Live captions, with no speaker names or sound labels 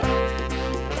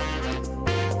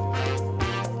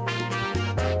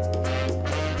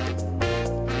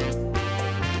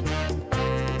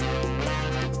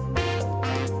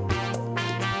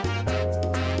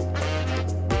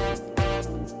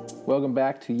Welcome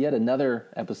back to yet another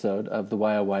episode of the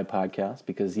YOY podcast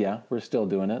because, we're still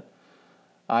doing it.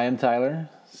 I am Tyler,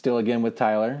 still again with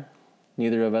Tyler.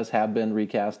 Neither of us have been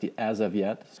recast as of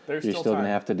yet. There's You're still going to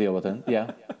have to deal with it.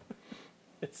 Yeah.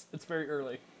 It's very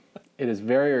early. It is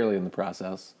very early in the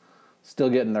process. Still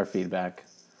getting our feedback.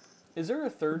 Is there a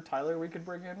third Tyler we could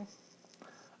bring in?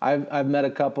 I've met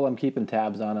a couple. I'm keeping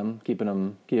tabs on them, keeping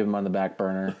them on the back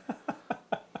burner.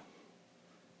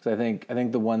 So I think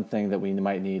the one thing that we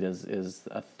might need is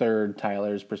a third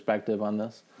Tyler's perspective on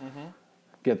this. Mm-hmm.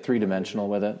 Get three-dimensional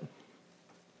with it.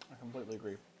 I completely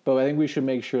agree. But I think we should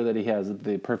make sure that he has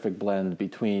the perfect blend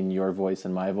between your voice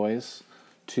and my voice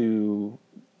to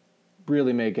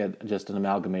really make it just an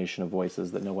amalgamation of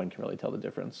voices that no one can really tell the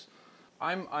difference.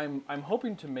 I'm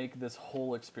hoping to make this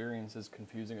whole experience as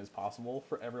confusing as possible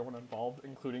for everyone involved,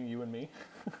 including you and me.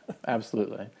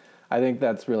 Absolutely. I think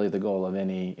that's really the goal of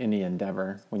any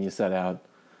endeavor when you set out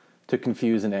to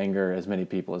confuse and anger as many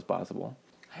people as possible.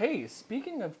 Hey,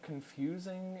 speaking of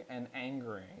confusing and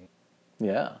angering.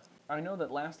 Yeah. I know that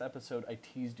last episode I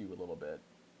teased you a little bit.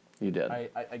 You did.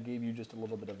 I gave you just a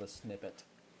little bit of a snippet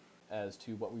as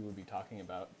to what we would be talking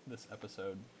about this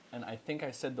episode. And I think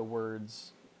I said the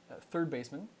words third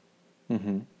baseman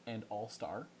and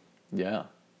all-star. Yeah.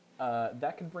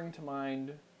 That could bring to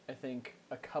mind, I think,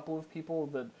 a couple of people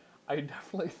that I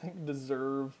definitely think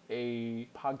deserve a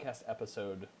podcast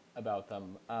episode about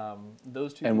them.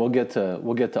 Those two. And we'll get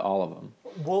to all of them.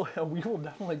 We will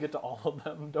definitely get to all of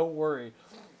them. Don't worry.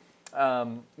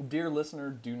 Dear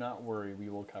listener, do not worry. We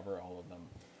will cover all of them.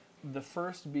 The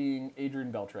first being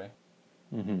Adrian Beltre.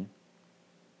 Mm-hmm.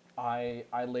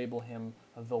 I label him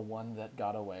the one that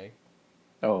got away.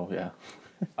 Oh, yeah.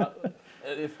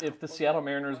 If the Seattle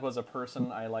Mariners was a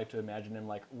person, I like to imagine him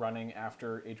like running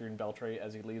after Adrian Beltre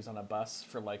as he leaves on a bus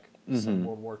for like some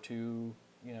World War II,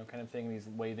 kind of thing. And he's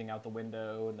waving out the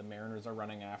window, and the Mariners are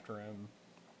running after him,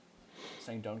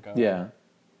 saying "Don't go." Yeah,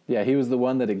 yeah. He was the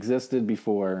one that existed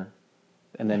before,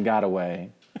 and then got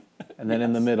away, and then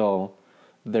in the middle,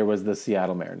 there was the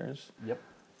Seattle Mariners.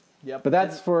 Yep. But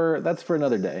that's for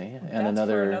another day, and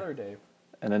another day,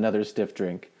 and another stiff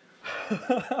drink.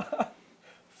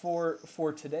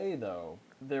 For today, though,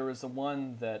 there was the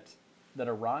one that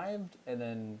arrived and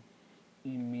then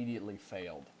immediately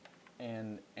failed,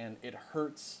 and it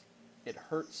hurts. It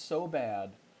hurts so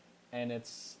bad, and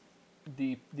it's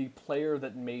the player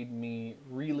that made me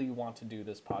really want to do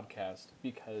this podcast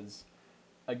because,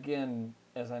 again,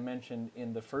 as I mentioned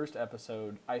in the first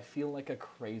episode, I feel like a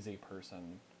crazy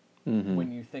person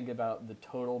when you think about the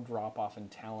total drop-off in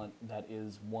talent that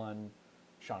is one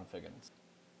Chone Figgins.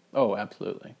 Oh,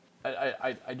 absolutely.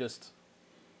 I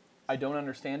don't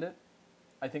understand it.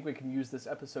 I think we can use this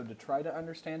episode to try to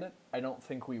understand it. I don't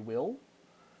think we will.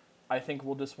 I think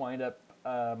we'll just wind up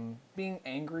being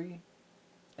angry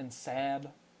and sad,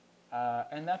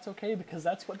 and that's okay because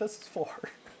that's what this is for.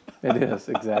 It is,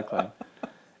 exactly.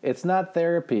 It's not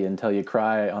therapy until you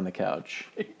cry on the couch.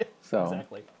 So.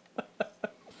 Exactly.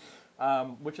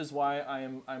 Which is why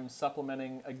I'm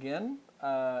supplementing again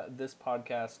this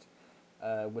podcast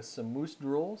with some moose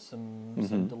drool, some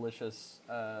delicious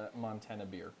Montana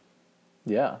beer.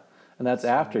 Yeah, and that's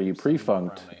after you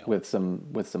pre-funked with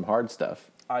some hard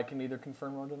stuff. I can neither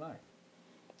confirm nor deny.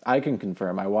 I can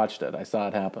confirm. I watched it. I saw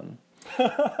it happen.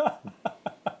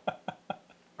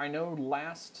 I know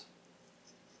last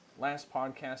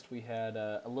podcast we had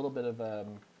a little bit of a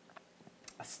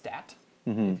stat,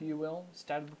 if you will,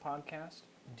 stat of the podcast.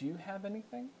 Do you have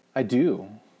anything? I do.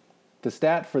 The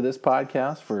stat for this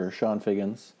podcast for Chone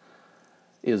Figgins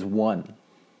is 1.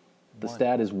 The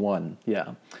stat is 1,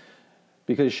 yeah.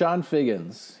 Because Chone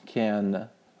Figgins can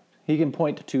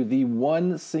point to the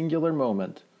one singular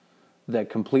moment that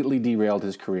completely derailed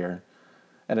his career,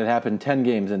 and it happened 10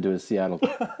 games into his Seattle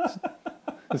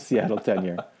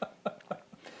tenure.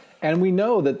 And we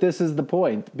know that this is the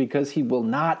point because he will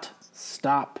not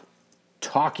stop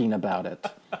talking about it.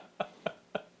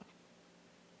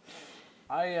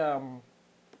 I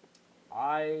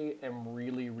am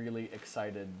really, really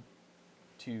excited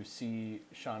to see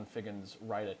Chone Figgins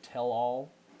write a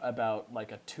tell-all about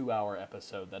like a 2-hour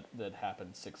episode that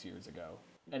happened 6 years ago.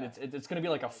 And it's going to be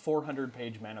like a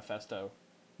 400-page manifesto.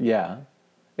 Yeah.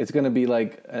 It's going to be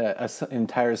like an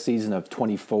entire season of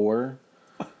 24,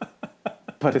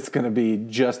 but it's going to be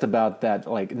just about that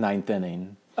like 9th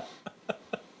inning.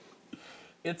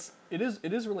 It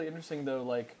is really interesting though,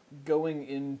 like going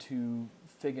into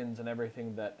Figgins and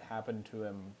everything that happened to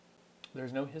him.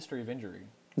 There's no history of injury.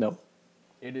 Nope.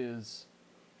 It's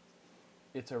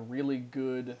a really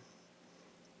good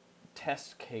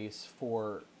test case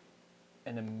for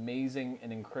an amazing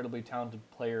and incredibly talented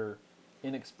player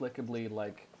inexplicably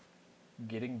like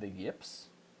getting the yips.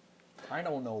 I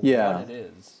don't know Yeah. what it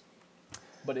is,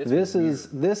 but it's This weird.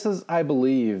 is I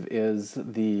believe is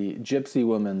the gypsy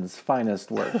woman's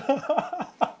finest work.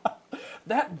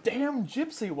 That damn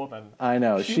gypsy woman. I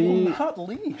know She will not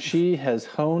leave. She has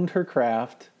honed her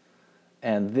craft,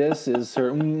 and this is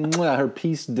her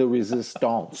piece de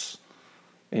resistance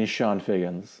in Chone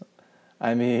Figgins.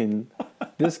 I mean,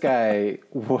 this guy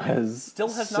was Still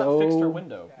has not fixed her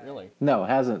window, really. No,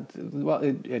 hasn't. Well,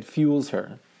 it fuels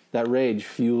her. That rage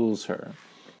fuels her.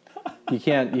 You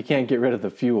can't get rid of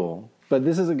the fuel. But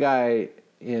this is a guy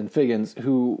in Figgins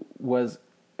who was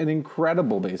an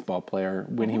incredible baseball player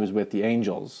when he was with the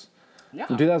Angels. Yeah.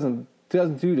 From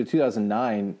 2002 to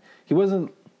 2009, he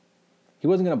wasn't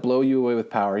going to blow you away with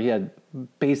power. He had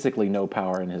basically no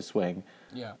power in his swing.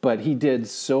 Yeah. But he did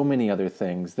so many other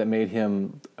things that made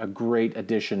him a great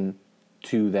addition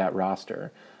to that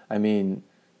roster. I mean,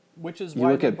 which is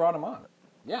why they brought him on.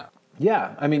 Yeah.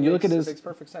 Yeah, I mean, it makes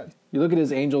perfect sense. You look at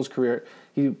his Angels career.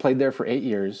 He played there for 8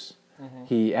 years. Mm-hmm.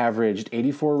 He averaged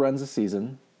 84 runs a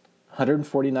season,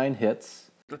 149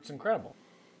 hits. That's incredible.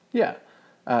 Yeah,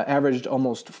 averaged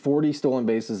almost 40 stolen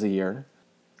bases a year.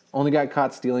 Only got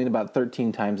caught stealing about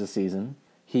 13 times a season.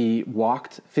 He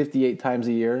walked 58 times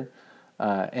a year,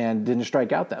 and didn't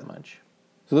strike out that much.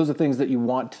 So those are things that you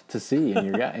want to see in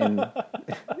your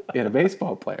in a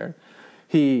baseball player.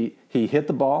 He hit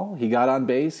the ball, he got on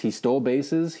base, he stole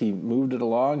bases, he moved it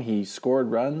along, he scored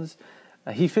runs.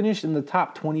 He finished in the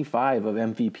top 25 of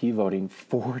MVP voting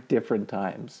 4 different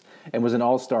times and was an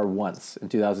all-star once in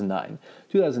 2009.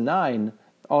 2009,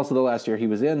 also the last year he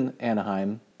was in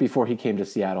Anaheim before he came to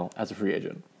Seattle as a free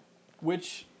agent.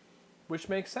 Which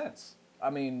makes sense. I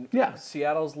mean, yeah.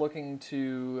 Seattle's looking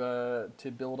to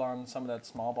build on some of that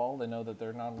small ball. They know that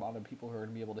there are not a lot of people who are going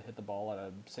to be able to hit the ball at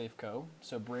a Safeco.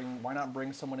 So why not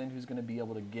bring someone in who's going to be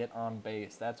able to get on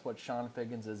base? That's what Chone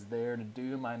Figgins is there to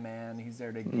do, my man. He's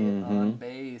there to get on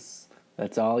base.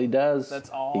 That's all he does.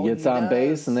 That's all he gets on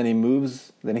base, and then he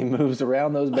moves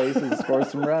around those bases and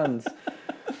scores some runs.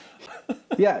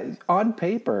 Yeah, on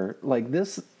paper, like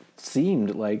this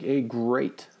seemed like a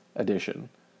great addition.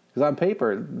 Because on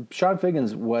paper, Chone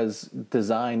Figgins was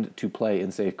designed to play in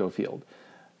Safeco Field.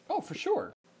 Oh, for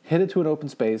sure. Hit it to an open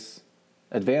space,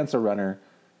 advance a runner,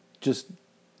 just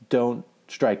don't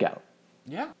strike out.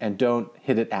 Yeah. And don't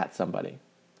hit it at somebody.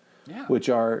 Yeah. Which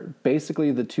are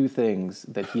basically the two things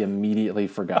that he immediately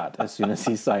forgot as soon as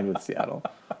he signed with Seattle.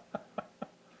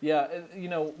 Yeah, you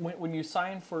know, when you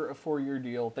sign for a 4-year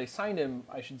deal, they signed him,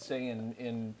 I should say,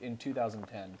 in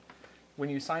 2010. When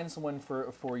you sign someone for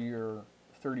a 4-year,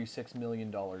 $36 million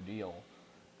deal,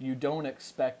 you don't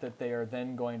expect that they are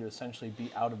then going to essentially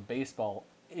be out of baseball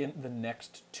in the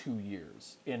next 2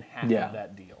 years in half of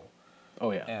that deal.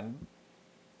 Oh yeah,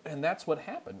 and that's what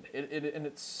happened. And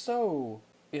it's so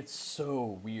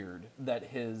weird that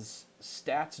his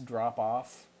stats drop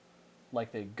off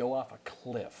like they go off a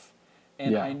cliff.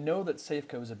 And I know that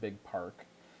Safeco is a big park,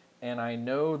 and I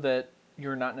know that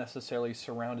you're not necessarily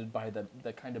surrounded by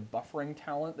the kind of buffering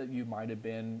talent that you might have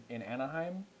been in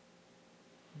Anaheim.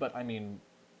 But, I mean,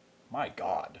 my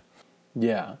God.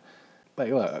 Yeah.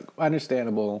 Like, look,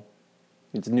 understandable.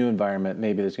 It's a new environment.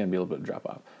 Maybe there's going to be a little bit of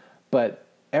drop-off. But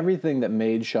everything that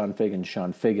made Chone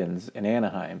Figgins in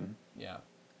Anaheim,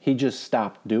 he just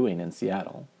stopped doing in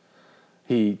Seattle.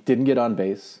 He didn't get on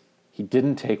base. He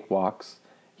didn't take walks.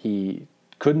 He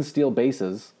couldn't steal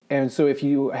bases. And so if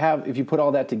you put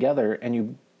all that together and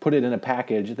you put it in a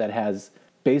package that has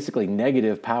basically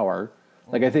negative power,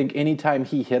 like I think anytime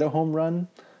he hit a home run,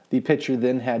 the pitcher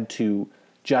then had to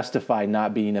justify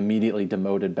not being immediately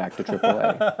demoted back to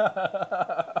AAA.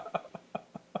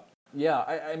 Yeah,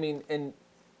 I mean, and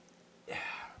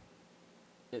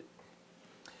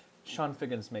Chone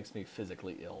Figgins makes me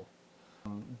physically ill.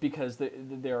 Because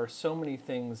there are so many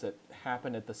things that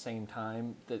happen at the same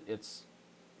time that it's,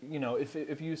 you know,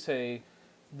 if you say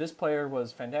this player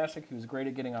was fantastic, he was great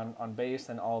at getting on base,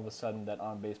 then all of a sudden that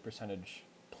on-base percentage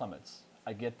plummets.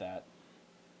 I get that.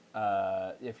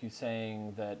 If you're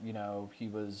saying that, you know, he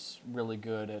was really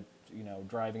good at, you know,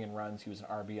 driving in runs, he was an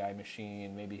RBI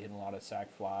machine, maybe hitting a lot of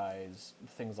sac flies,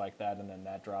 things like that, and then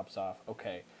that drops off,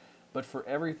 okay. But for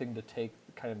everything to take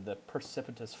kind of the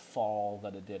precipitous fall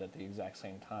that it did at the exact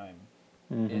same time,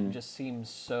 it just seems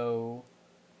so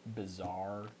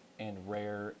bizarre and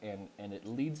rare, and it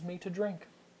leads me to drink.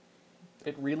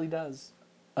 It really does.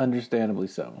 Understandably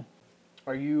so.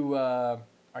 Are you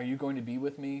going to be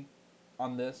with me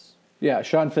on this? Yeah,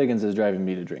 Chone Figgins is driving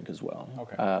me to drink as well.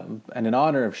 Okay. And in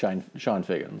honor of Chone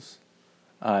Figgins,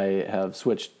 I have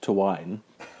switched to wine.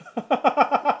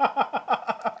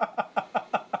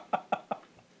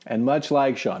 And much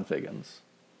like Chone Figgins,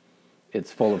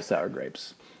 it's full of sour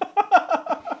grapes.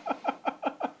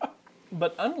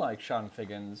 But unlike Chone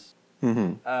Figgins,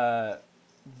 those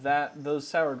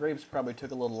sour grapes probably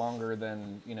took a little longer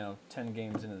than 10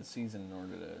 games into the season in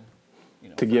order to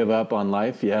to give up on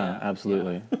life. Yeah, Yeah,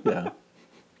 absolutely. Yeah.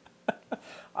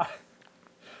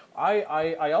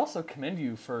 I also commend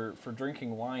you for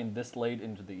drinking wine this late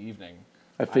into the evening.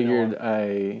 I figured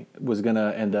I was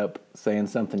gonna end up saying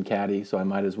something catty, so I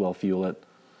might as well fuel it.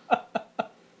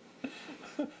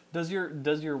 Does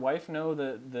your wife know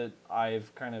that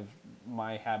I've kind of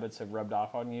my habits have rubbed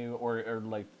off on you,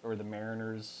 or the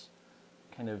Mariners'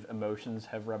 kind of emotions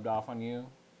have rubbed off on you?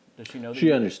 Does she know that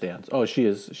She understands. Oh, she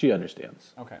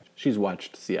understands. Okay. She's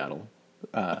watched Seattle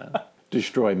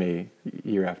destroy me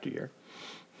year after year.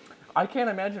 I can't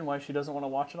imagine why she doesn't want to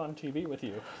watch it on TV with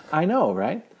you. I know,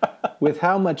 right? With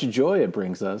how much joy it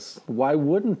brings us, why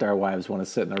wouldn't our wives want to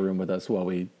sit in a room with us while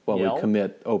we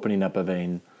commit opening up a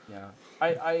vein? Yeah.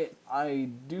 I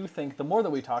do think the more that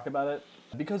we talk about it,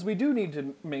 because we do need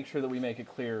to make sure that we make it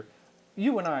clear,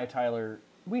 you and I, Tyler,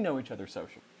 we know each other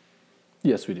socially.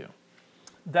 Yes, we do.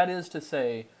 That is to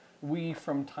say, we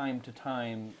from time to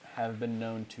time have been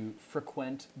known to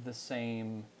frequent the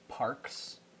same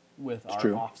parks with our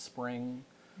true. offspring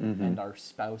and our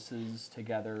spouses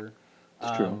together,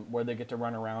 where they get to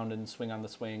run around and swing on the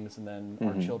swings, and then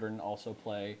our children also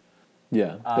play.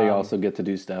 Yeah, they also get to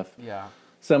do stuff. Yeah.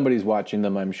 Somebody's watching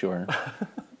them, I'm sure.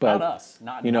 But Not us.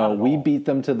 Not we all. beat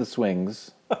them to the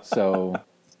swings, so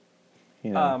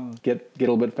get a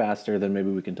little bit faster, then maybe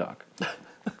we can talk.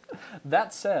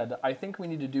 That said, I think we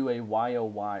need to do a Why-O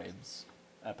Wives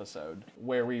episode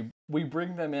where we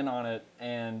bring them in on it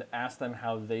and ask them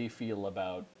how they feel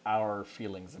about our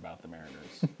feelings about the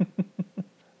Mariners.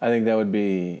 I think that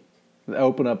would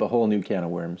open up a whole new can of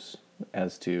worms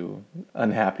as to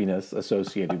unhappiness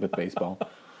associated with baseball.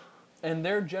 And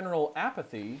their general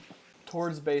apathy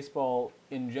towards baseball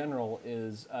in general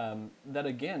is that,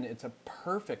 again, it's a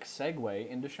perfect segue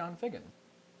into Chone Figgins.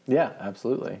 Yeah,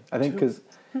 absolutely. I think because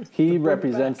he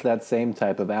represents that same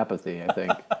type of apathy, I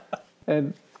think.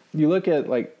 And you look at,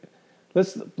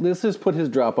 let's just put his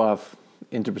drop-off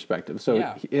into perspective.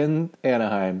 So in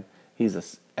Anaheim, he's an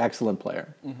excellent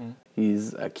player.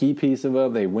 He's a key piece of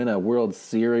it. They win a World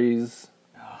Series.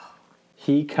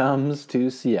 He comes to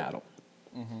Seattle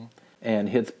and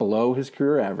hits below his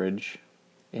career average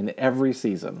in every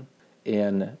season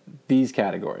in these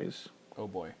categories. Oh,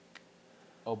 boy.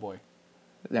 Oh, boy.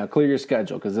 Now, clear your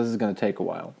schedule, because this is going to take a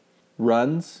while.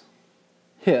 Runs,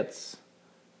 hits,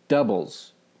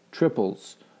 doubles,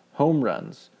 triples, home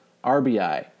runs,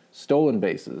 RBI, stolen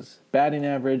bases, batting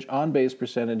average, on-base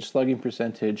percentage, slugging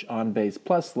percentage, on-base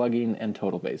plus slugging, and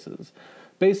total bases.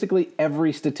 Basically,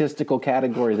 every statistical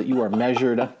category that you are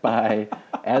measured by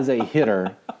as a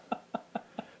hitter,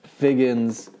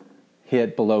 Figgins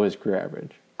hit below his career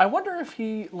average. I wonder if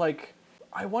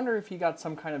he got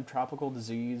some kind of tropical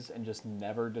disease and just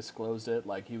never disclosed it.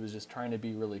 Like he was just trying to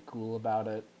be really cool about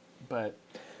it. But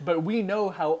we know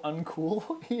how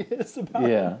uncool he is about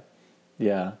it.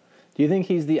 Yeah. Do you think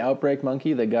he's the outbreak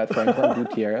monkey that got Franklin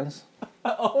Gutierrez?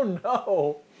 Oh,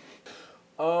 no.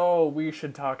 Oh, we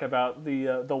should talk about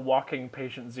the walking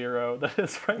patient zero that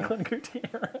is Franklin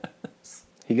Gutierrez.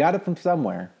 He got it from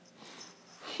somewhere.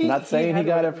 I'm not saying he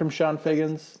got it from Chone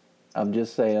Figgins. I'm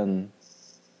just saying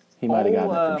he might have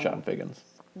gotten it from Chone Figgins.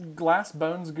 Glass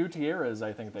Bones Gutierrez,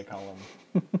 I think they call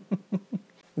him.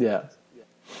 Yeah.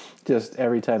 Just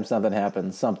every time something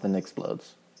happens, something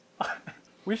explodes.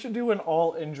 We should do an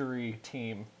all-injury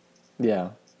team. Yeah.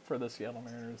 For the Seattle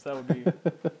Mariners. That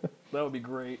would be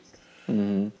great.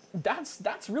 Mm-hmm.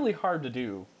 That's really hard to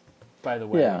do, by the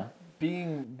way. Yeah.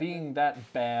 Being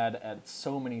that bad at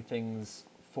so many things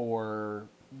for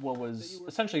what was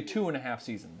essentially 2.5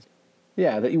 seasons.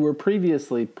 Yeah, that you were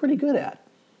previously pretty good at.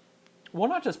 Well,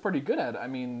 not just pretty good at. I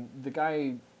mean, the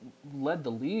guy led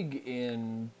the league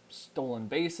in stolen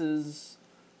bases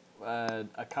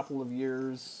a couple of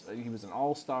years. He was an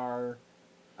all-star.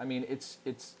 I mean, it's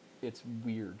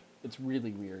weird. It's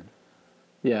really weird.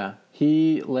 Yeah,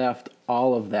 he left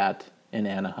all of that in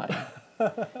Anaheim.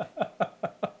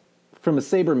 From a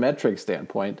sabermetric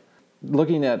standpoint,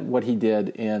 looking at what he did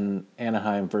in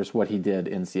Anaheim versus what he did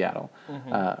in Seattle.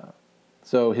 Mm-hmm.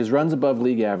 So his runs above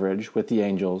league average with the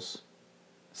Angels,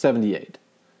 78.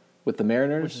 With the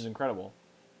Mariners... Which is incredible.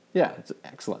 Yeah, it's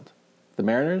excellent. The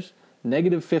Mariners,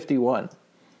 negative 51,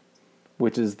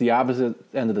 which is the opposite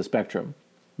end of the spectrum.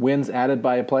 Wins added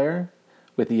by a player.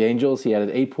 With the Angels, he added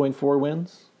 8.4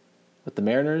 wins. With the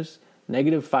Mariners,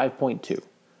 negative 5.2.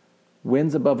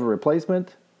 Wins above a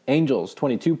replacement, Angels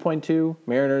 22.2,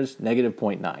 Mariners negative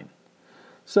 .9.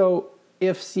 So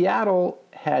if Seattle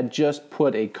had just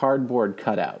put a cardboard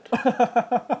cutout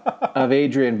of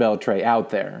Adrian Beltre out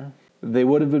there, they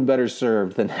would have been better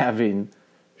served than having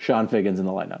Chone Figgins in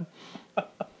the lineup.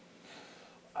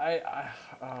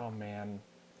 Oh man,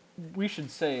 we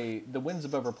should say the wins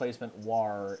above replacement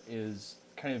WAR is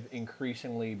kind of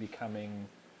increasingly becoming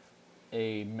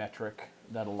a metric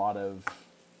that a lot of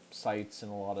sites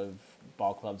and a lot of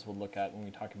ball clubs will look at when we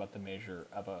talk about the measure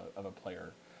of a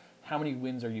player. How many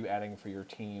wins are you adding for your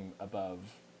team above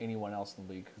anyone else in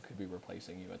the league who could be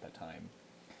replacing you at that time?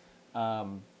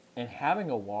 And having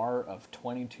a WAR of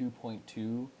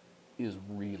 22.2 is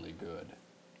really good.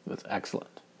 That's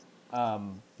excellent.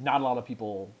 Not a lot of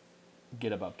people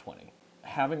get above 20.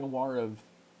 Having a WAR of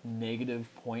negative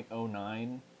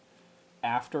 .09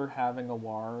 after having a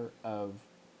WAR of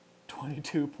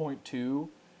 22.2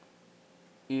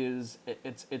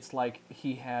 it's like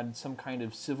he had some kind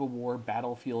of Civil War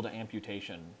battlefield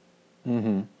amputation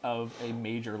of a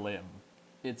major limb.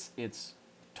 It's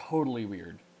totally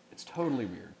weird. It's totally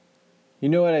weird. You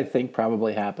know what I think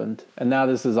probably happened? And now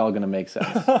this is all going to make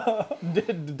sense.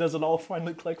 Does it all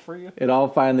finally click for you? It all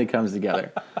finally comes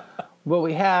together. What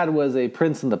we had was a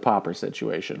Prince and the Pauper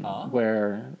situation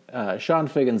where Chone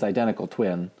Figgins' identical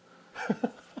twin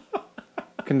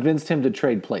convinced him to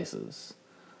trade places.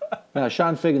 Now,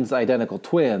 Chone Figgins' identical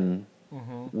twin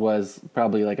was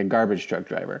probably like a garbage truck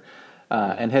driver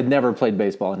and had never played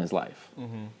baseball in his life.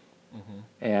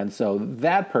 And so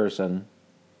that person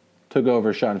took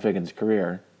over Chone Figgins'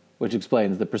 career, which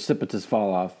explains the precipitous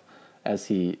fall off as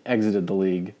he exited the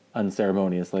league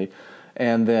unceremoniously.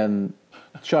 And then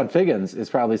Chone Figgins is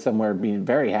probably somewhere being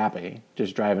very happy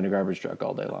just driving a garbage truck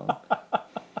all day long.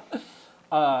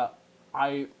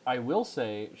 I will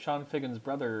say Chone Figgins'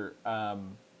 brother,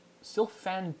 still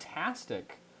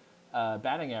fantastic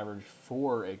batting average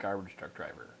for a garbage truck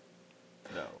driver.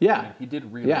 Though. Yeah. I mean, he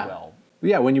did really well.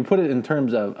 Yeah, when you put it in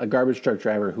terms of a garbage truck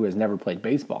driver who has never played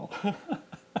baseball,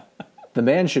 the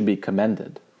man should be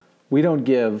commended. We don't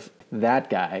give that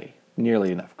guy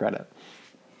nearly enough credit.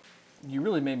 You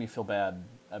really made me feel bad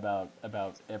about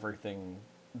everything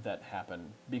that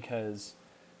happened, because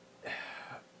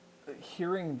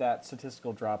hearing that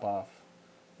statistical drop-off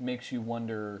makes you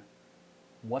wonder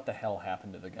what the hell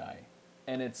happened to the guy.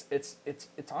 And it's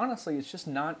honestly, it's just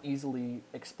not easily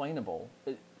explainable.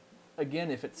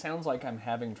 Again, if it sounds like I'm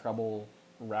having trouble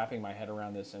wrapping my head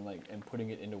around this and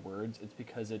putting it into words, it's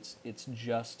because it's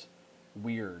just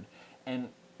weird. And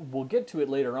we'll get to it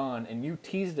later on, and you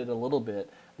teased it a little bit,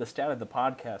 the stat of the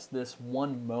podcast, this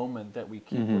one moment that we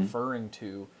keep referring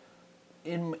to.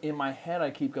 In my head, I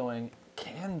keep going,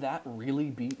 can that really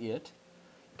be it?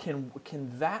 Can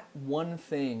that one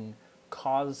thing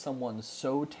cause someone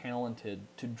so talented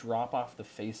to drop off the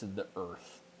face of the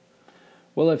earth?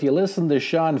 Well, if you listen to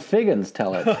Chone Figgins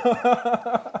tell it,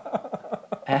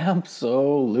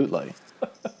 absolutely.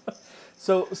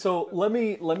 So let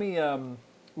me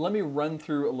run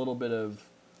through a bit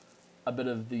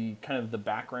of the kind of the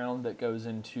background that goes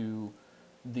into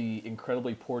the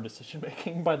incredibly poor decision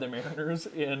making by the Mariners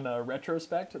in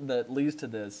retrospect that leads to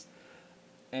this.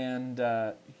 And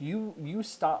you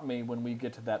stop me when we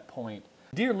get to that point.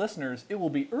 Dear listeners, it will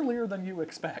be earlier than you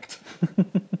expect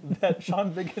that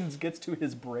Chone Figgins gets to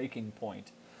his breaking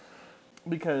point.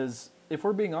 Because if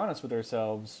we're being honest with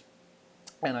ourselves,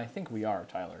 and I think we are,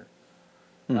 Tyler,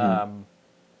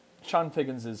 Chone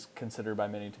Figgins is considered by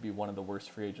many to be one of the worst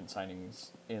free agent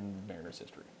signings in Mariners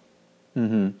history.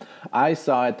 I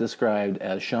saw it described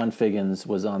as Chone Figgins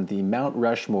was on the Mount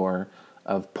Rushmore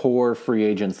of poor free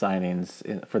agent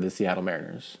signings for the Seattle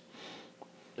Mariners.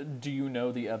 Do you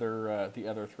know the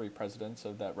other three presidents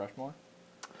of that Rushmore?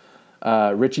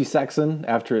 Richie Sexson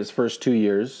after his first 2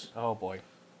 years. Oh boy.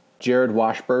 Jared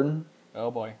Washburn. Oh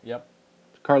boy. Yep.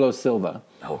 Carlos Silva.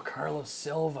 Oh, Carlos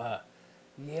Silva.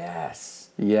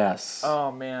 Yes. Yes.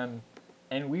 Oh man.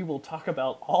 And we will talk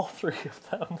about all three of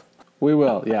them. We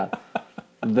will, yeah.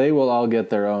 They will all get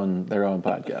their own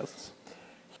podcasts.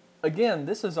 Again,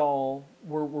 this is all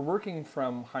we're working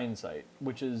from hindsight,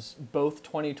 which is both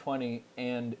 2020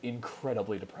 and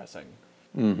incredibly depressing.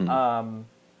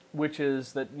 Which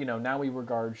is that, now we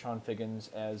regard Chone Figgins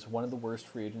as one of the worst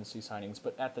free agency signings,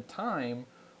 but at the time,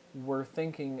 we're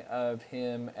thinking of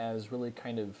him as really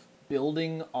kind of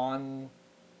building on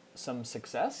some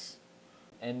success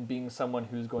and being someone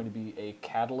who's going to be a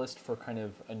catalyst for kind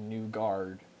of a new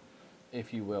guard,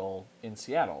 if you will, in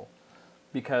Seattle.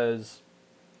 Because,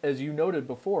 as you noted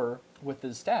before with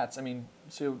his stats, I mean,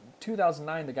 so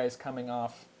 2009, the guy's coming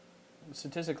off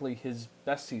statistically his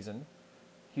best season,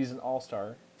 He's an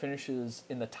all-star. Finishes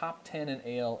in the top 10 in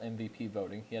AL MVP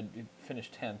voting. He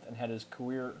finished 10th and had his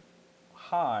career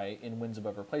high in wins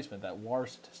above replacement, that WAR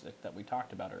statistic that we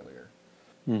talked about earlier.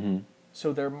 Mm-hmm.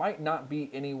 So there might not be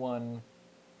anyone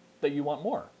that you want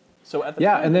more. So at the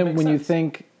yeah, time, and then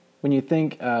when you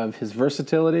think of his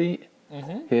versatility,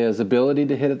 mm-hmm. his ability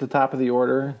to hit at the top of the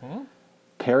order, mm-hmm.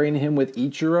 pairing him with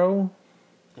Ichiro.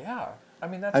 Yeah, I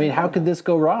mean how could this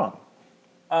go wrong?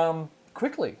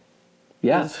 Quickly.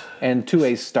 Yeah, and to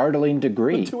a startling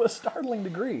degree. To a startling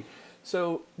degree.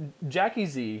 So Jack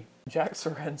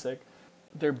Sorensic,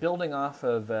 they're building off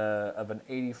of an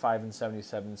 85 and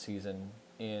 77 season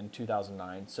in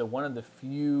 2009. So one of the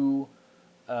few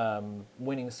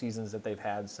winning seasons that they've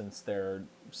had since their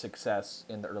success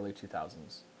in the early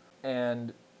 2000s.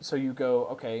 And so you go,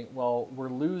 okay, well, we're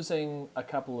losing a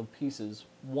couple of pieces.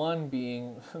 One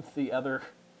being the other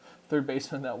third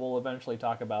baseman that we'll eventually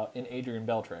talk about in Adrian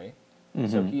Beltre. Mm-hmm.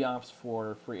 So he opts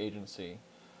for free agency.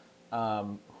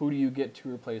 Who do you get to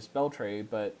replace Beltre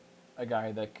but a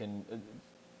guy that can,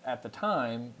 at the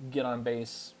time, get on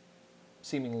base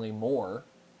seemingly more,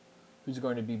 who's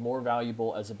going to be more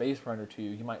valuable as a base runner to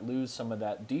you? You might lose some of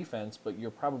that defense, but you're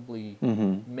probably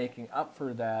making up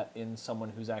for that in someone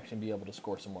who's actually be able to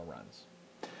score some more runs.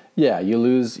 Yeah,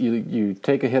 you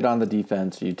take a hit on the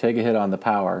defense, you take a hit on the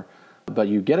power, but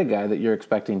you get a guy that you're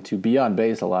expecting to be on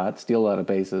base a lot, steal a lot of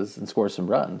bases, and score some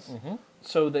runs. Mm-hmm.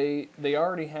 So they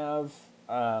already have,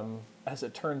 as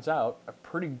it turns out, a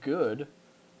pretty good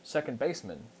second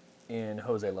baseman in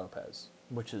Jose Lopez,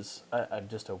 which is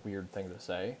just a weird thing to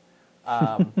say.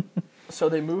 So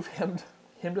they move him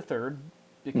to third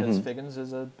because Figgins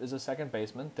is a second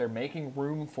baseman. They're making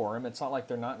room for him. It's not like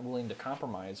they're not willing to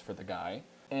compromise for the guy.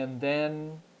 And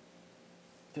then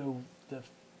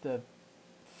the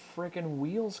freaking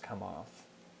wheels come off.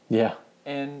 Yeah.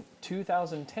 And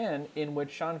 2010, in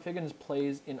which Chone Figgins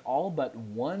plays in all but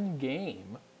one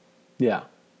game. Yeah.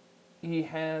 He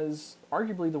has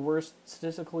arguably the worst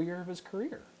statistical year of his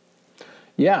career.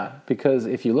 Yeah, because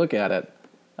if you look at it,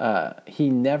 he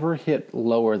never hit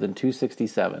lower than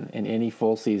 267 in any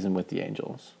full season with the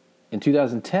Angels. In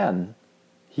 2010,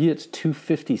 he hits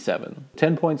 257,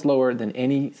 10 points lower than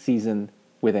any season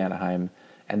with Anaheim,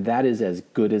 and that is as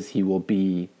good as he will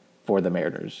be for the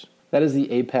Mariners. That is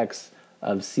the apex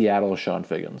of Seattle Chone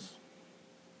Figgins.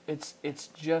 It's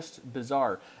just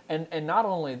bizarre. And not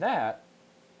only that,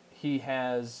 he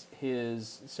ties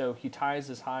his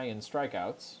high in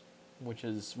strikeouts, which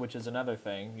is another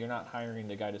thing. You're not hiring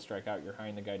the guy to strike out, you're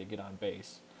hiring the guy to get on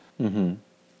base. Mm-hmm.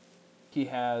 He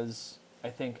has, I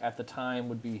think at the time,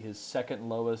 would be his second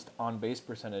lowest on-base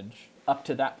percentage up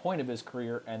to that point of his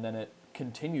career, and then it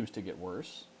continues to get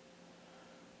worse.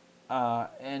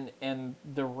 And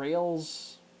the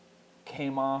rails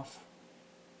came off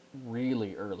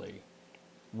really early,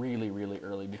 really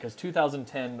early, because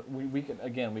 2010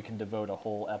 we can devote a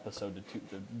whole episode to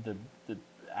the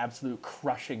absolute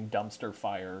crushing dumpster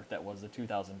fire that was the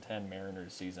 2010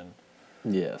 Mariners season.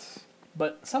 Yes.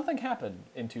 But something happened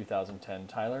in 2010,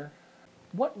 Tyler.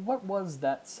 What was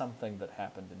that something that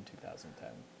happened in 2010?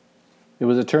 It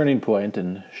was a turning point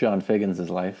in Chone Figgins'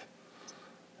 life.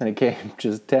 And it came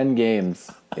just 10 games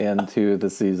into the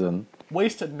season.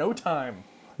 Wasted no time.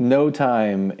 No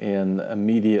time in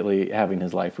immediately having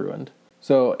his life ruined.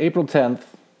 So April 10th,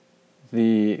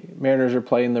 the Mariners are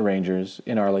playing the Rangers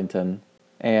in Arlington.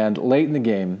 And late in the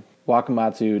game,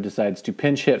 Wakamatsu decides to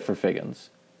pinch hit for Figgins.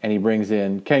 And he brings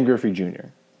in Ken Griffey Jr.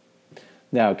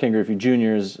 Now, Ken Griffey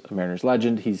Jr. is a Mariners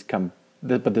legend.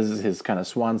 But this is his kind of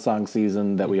swan song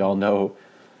season that we all know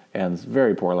ends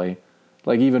very poorly.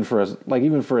 Even for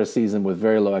a season with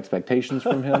very low expectations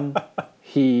from him,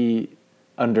 he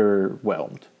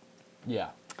underwhelmed. Yeah.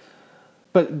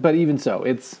 But even so,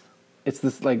 it's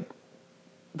this the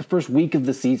first week of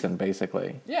the season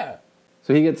basically. Yeah.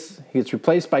 So he gets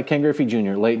replaced by Ken Griffey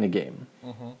Jr. late in the game.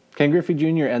 Mm-hmm. Ken Griffey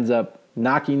Jr. ends up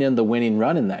knocking in the winning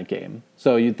run in that game.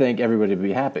 So you'd think everybody would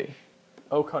be happy.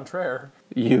 Au contraire.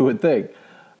 You would think.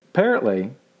 Apparently,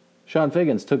 Chone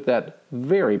Figgins took that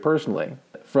very personally.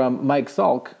 From Mike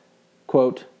Salk,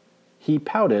 quote, "He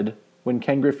pouted when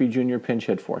Ken Griffey Jr. pinch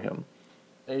hit for him."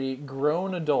 A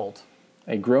grown adult.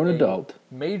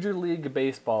 Major League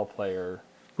Baseball player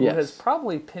who has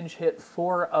probably pinch hit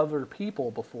for other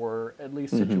people before, at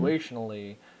least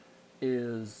situationally,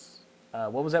 is,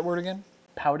 what was that word again?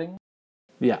 Pouting?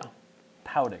 Yeah.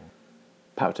 Pouting.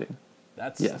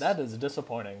 That is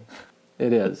disappointing.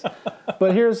 It is.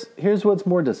 But here's what's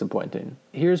more disappointing.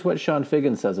 Here's what Chone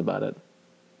Figgins says about it.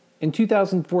 In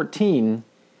 2014,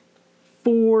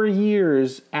 4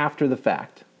 years after the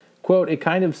fact, Quote, it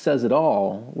kind of says it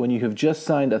all when you have just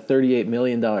signed a $38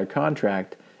 million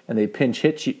contract and they pinch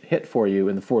hit for you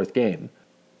in the fourth game.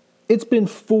 It's been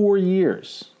 4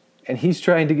 years, and he's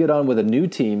trying to get on with a new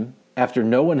team after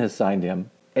no one has signed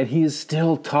him, and he is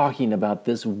still talking about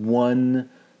this one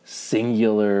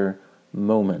singular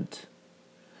moment.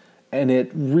 And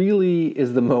it really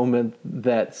is the moment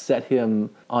that set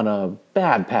him on a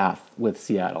bad path with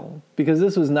Seattle, because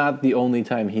this was not the only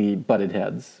time he butted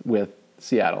heads with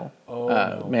Seattle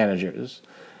managers.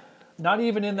 Not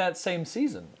even in that same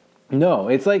season. No,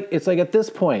 it's like at this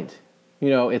point,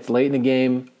 it's late in the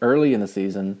game, early in the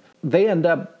season. They end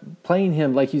up playing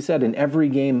him, like you said, in every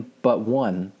game but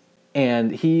one,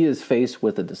 and he is faced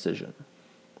with a decision.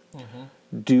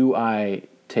 Mm-hmm. Do I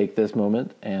take this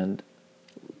moment and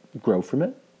grow from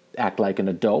it, act like an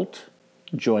adult,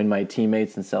 join my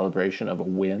teammates in celebration of a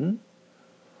win?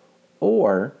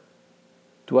 Or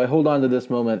do I hold on to this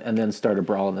moment and then start a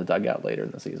brawl in the dugout later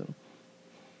in the season?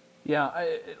 Yeah,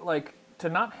 to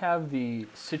not have the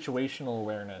situational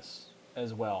awareness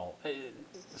as well.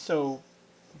 So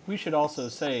we should also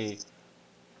say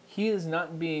he is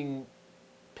not being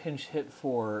pinch hit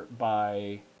for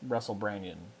by Russell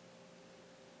Branyan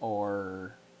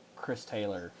or Chris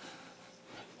Taylor.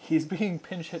 He's being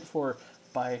pinch hit for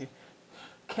by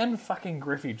Ken fucking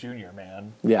Griffey Jr.,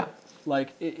 man. Yeah.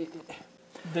 Like,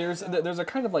 there's a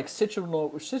kind of like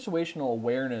situational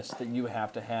awareness that you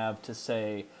have to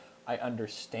say, I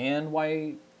understand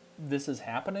why this is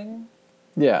happening.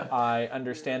 Yeah. I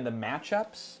understand the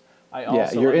matchups. I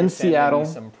also you're in understand Seattle.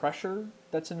 Some pressure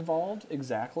that's involved.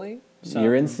 Exactly.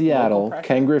 You're in Seattle.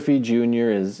 Ken Griffey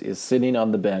Jr. is sitting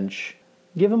on the bench.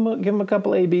 Give him a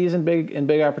couple ABs and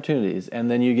big opportunities, and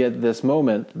then you get this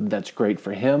moment that's great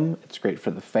for him. It's great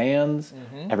for the fans.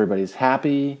 Mm-hmm. Everybody's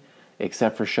happy,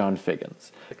 except for Chone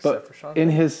Figgins.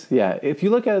 If you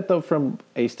look at it though from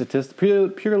a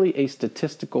purely a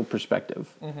statistical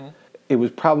perspective, mm-hmm. it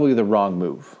was probably the wrong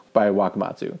move by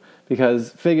Wakamatsu, because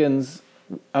Figgins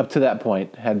up to that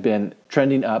point had been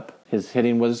trending up. His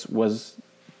hitting was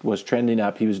trending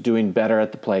up. He was doing better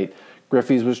at the plate.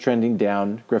 Griffey's was trending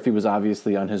down. Griffey was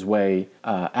obviously on his way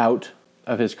out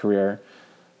of his career.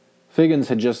 Figgins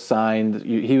had just signed.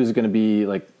 He was going to be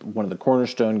like one of the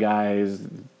cornerstone guys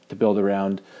to build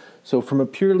around. So from a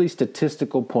purely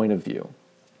statistical point of view,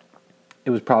 it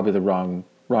was probably the wrong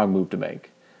move to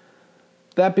make.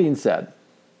 That being said,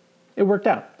 it worked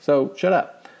out. So shut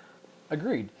up.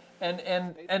 Agreed.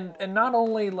 And not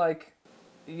only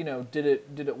did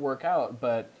it work out,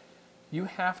 but you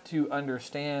have to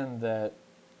understand that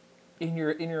in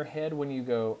your head when you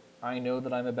go, I know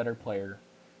that I'm a better player.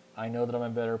 I know that I'm a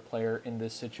better player in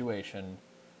this situation.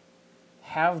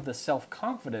 Have the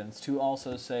self-confidence to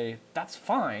also say, that's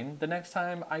fine. The next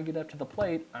time I get up to the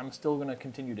plate, I'm still going to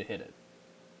continue to hit it.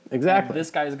 Exactly. And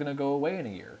this guy's going to go away in a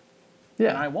year.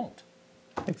 Yeah. And I won't.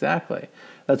 Exactly.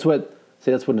 That's what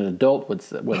an adult would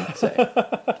say.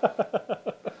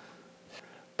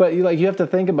 But you have to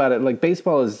think about it. Like,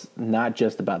 baseball is not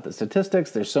just about the statistics.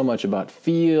 There's so much about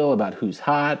feel, about who's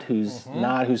hot, who's mm-hmm.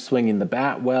 not, who's swinging the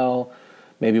bat well.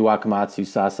 Maybe Wakamatsu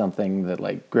saw something that,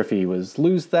 like, Griffey was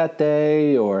loose that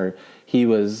day, or he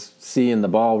was seeing the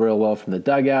ball real well from the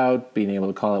dugout, being able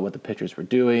to call out what the pitchers were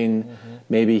doing. Mm-hmm.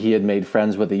 Maybe he had made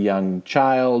friends with a young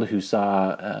child who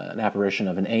saw an apparition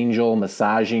of an angel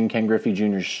massaging Ken Griffey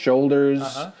Jr.'s shoulders.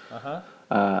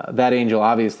 That angel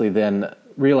obviously then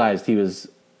realized he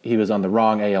was on the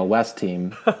wrong AL West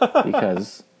team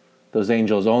because those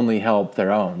angels only help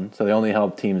their own. So they only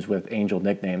help teams with angel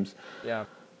nicknames. Yeah.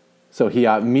 So he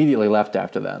immediately left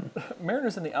after then.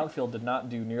 Mariners in the outfield did not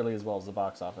do nearly as well as the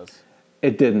box office.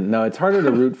 It didn't. No, it's harder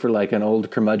to root for like an old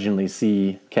curmudgeonly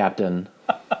sea captain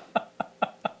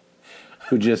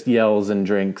who just yells and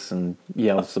drinks and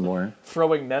yells some more.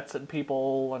 Throwing nets at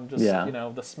people and just,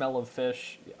 the smell of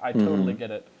fish. I totally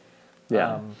get it.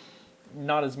 Yeah.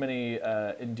 Not as many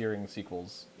endearing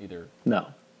sequels either. No.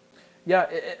 Yeah,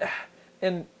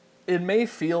 and it may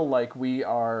feel like we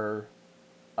are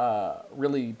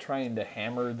really trying to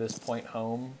hammer this point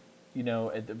home,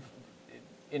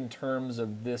 in terms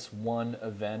of this one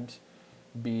event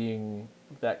being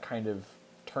that kind of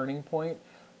turning point.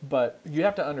 But you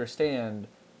have to understand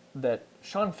that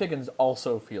Chone Figgins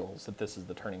also feels that this is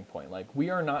the turning point. Like, we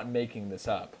are not making this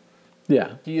up.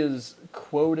 Yeah. He is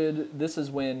quoted, this is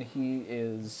when he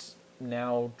is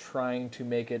now trying to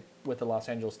make it with the Los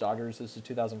Angeles Dodgers. This is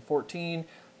 2014.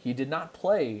 He did not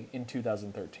play in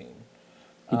 2013.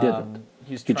 He didn't.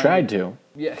 He tried to.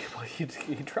 Yeah, well, he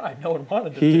tried. No one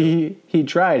wanted to. He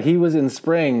tried. He was in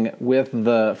spring with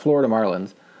the Florida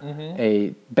Marlins, mm-hmm.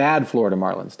 a bad Florida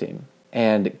Marlins team,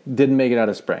 and didn't make it out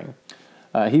of spring.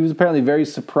 He was apparently very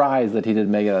surprised that he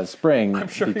didn't make it out of spring. I'm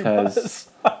sure because he was.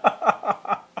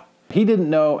 he didn't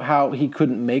know how he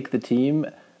couldn't make the team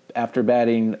after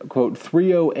batting, quote,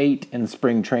 308 in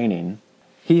spring training.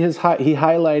 He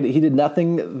highlighted, he did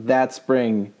nothing that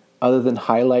spring other than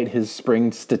highlight his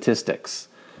spring statistics.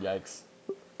 Yikes.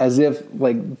 As if,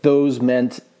 like, those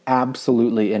meant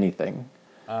absolutely anything.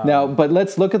 Now, but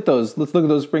let's look at those. Let's look at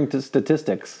those spring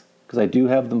statistics, because I do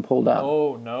have them pulled up.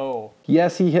 Oh, no.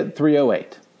 Yes, he hit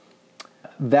 308.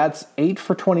 That's 8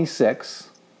 for 26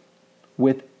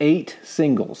 with 8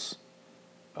 singles.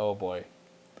 Oh, boy.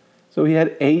 So he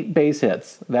had 8 base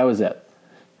hits. That was it.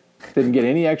 Didn't get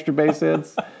any extra base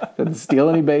hits. Didn't steal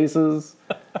any bases.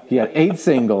 He had 8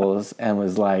 singles and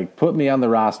was like, put me on the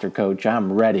roster, coach.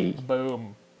 I'm ready.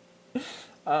 Boom.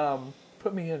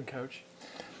 Put me in, coach.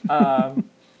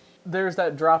 There's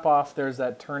that drop-off. There's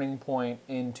that turning point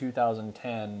in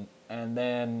 2010. And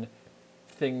then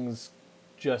things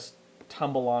just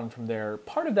tumble on from there.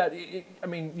 Part of that, I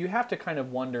mean, you have to kind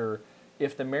of wonder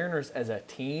if the Mariners as a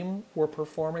team were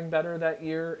performing better that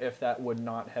year, if that would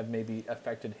not have maybe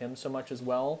affected him so much as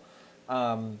well.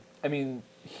 I mean,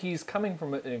 he's coming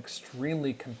from an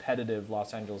extremely competitive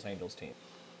Los Angeles Angels team.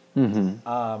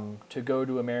 Mm-hmm. To go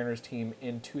to a Mariners team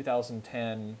in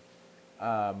 2010,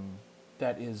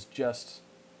 that is just,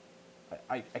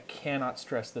 I cannot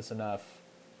stress this enough,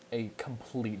 a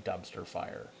complete dumpster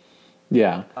fire.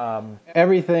 Yeah.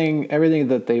 Everything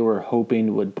that they were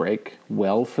hoping would break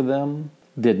well for them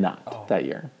did not that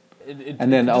year.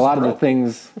 And then a lot of the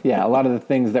things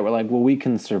that were like, well, we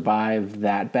can survive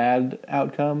that bad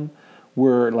outcome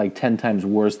were like 10 times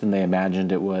worse than they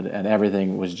imagined it would, and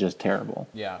everything was just terrible.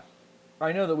 Yeah.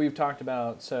 I know that we've talked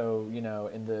about, so, you know,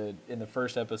 in the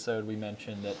first episode we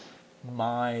mentioned that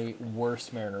my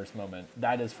worst Mariners moment,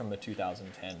 that is from the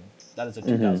 2010. That is a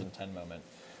 2010 moment.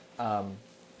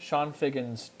 Chone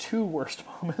Figgins' 2 worst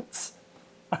moments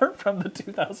are from the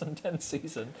 2010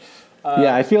 season.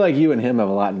 Yeah, I feel like you and him have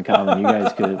a lot in common. You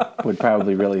guys would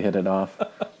probably really hit it off.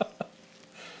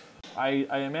 I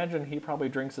imagine he probably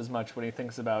drinks as much when he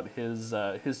thinks about his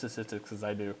statistics as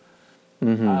I do.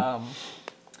 Mm-hmm.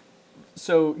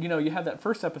 So, you know, you have that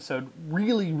first episode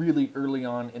really, really early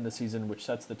on in the season, which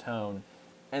sets the tone.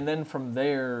 And then from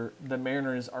there, the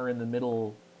Mariners are in the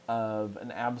middle of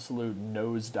an absolute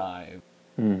nosedive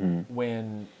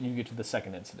when you get to the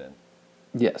second incident.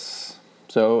 Yes.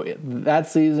 So that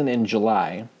season in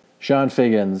July, Chone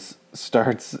Figgins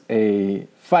starts a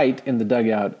fight in the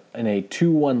dugout in a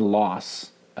 2-1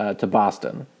 loss to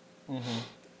Boston. Mm-hmm.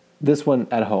 This one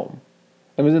at home.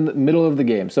 It was in the middle of the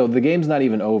game. So the game's not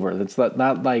even over. It's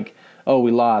not like, oh,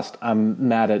 we lost. I'm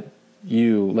mad at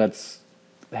you. Let's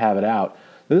have it out.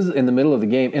 This is in the middle of the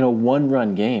game in a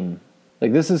 1-run game.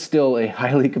 Like, this is still a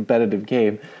highly competitive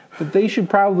game. But they should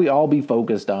probably all be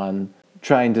focused on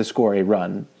trying to score a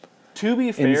run. To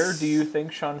be fair, do you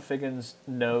think Chone Figgins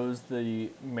knows the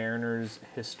Mariners'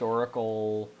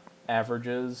 historical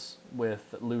averages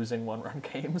with losing 1-run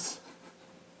games?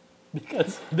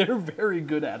 Because they're very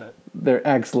good at it. They're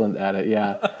excellent at it,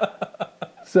 yeah.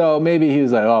 So maybe he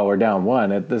was like, oh, we're down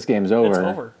 1. This game's over. It's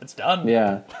over. It's done.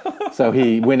 Yeah. So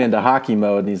he went into hockey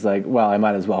mode, and he's like, well, I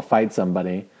might as well fight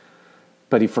somebody.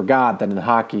 But he forgot that in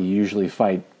hockey, you usually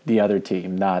fight the other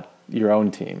team, not your own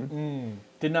team.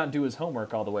 Did not do his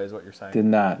homework all the way, is what you're saying. Did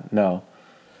not, no.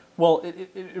 Well,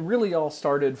 it really all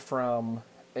started from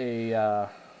a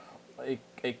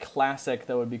classic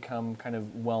that would become kind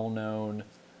of well-known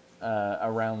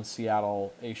around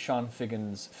Seattle, a Chone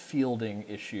Figgins fielding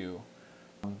issue.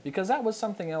 Because that was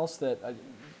something else that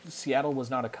Seattle was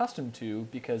not accustomed to,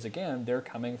 because, again, they're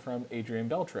coming from Adrian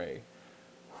Beltre,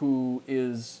 who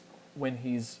is, when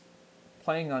he's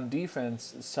playing on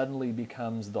defense, suddenly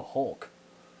becomes the Hulk.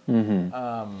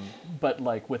 But,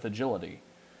 like, with agility.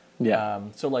 Yeah.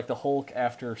 So, like, the Hulk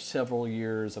after several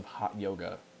years of hot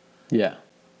yoga. Yeah.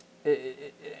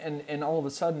 And all of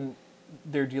a sudden,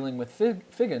 they're dealing with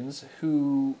Figgins,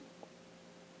 who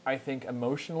I think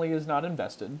emotionally is not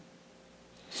invested.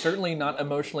 Certainly not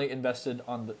emotionally invested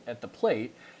at the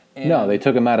plate. And no, they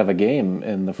took him out of a game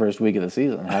in the first week of the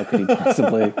season. How could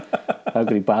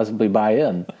he possibly buy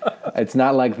in? It's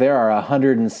not like there are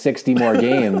 160 more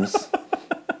games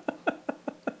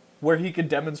where he could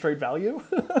demonstrate value.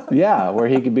 Yeah, where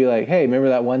he could be like, "Hey, remember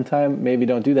that one time? Maybe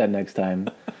don't do that next time."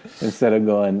 Instead of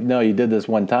going, "No, you did this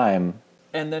one time."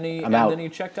 And then he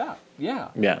checked out. Yeah.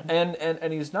 Yeah.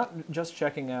 And he's not just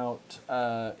checking out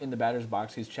in the batter's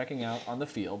box. He's checking out on the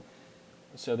field.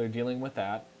 So they're dealing with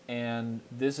that. And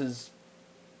this is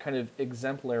kind of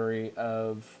exemplary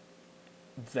of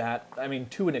that. I mean,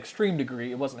 to an extreme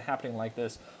degree, it wasn't happening like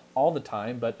this all the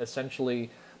time, but essentially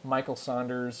Michael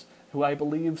Saunders, who I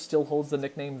believe still holds the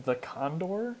nickname the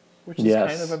Condor, which is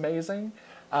Yes. kind of amazing.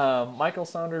 Michael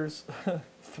Saunders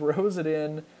throws it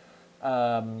in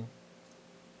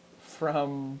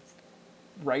from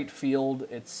right field.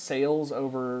 It sails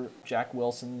over Jack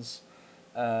Wilson's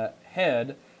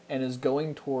head and is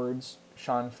going towards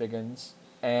Chone Figgins,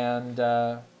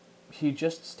 and he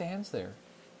just stands there.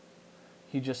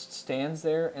 He just stands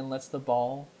there and lets the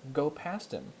ball go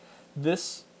past him.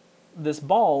 This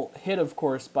ball hit, of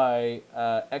course, by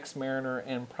ex-Mariner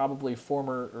and probably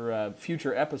former or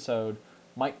future episode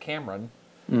Mike Cameron,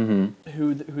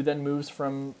 who then moves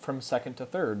from second to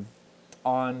third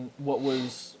on what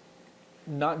was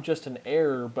not just an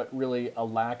error, but really a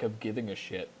lack of giving a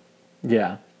shit.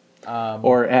 Yeah.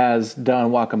 Or as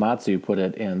Don Wakamatsu put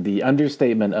it in the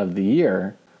understatement of the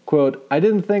year, quote, "I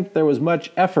didn't think there was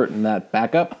much effort in that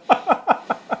backup."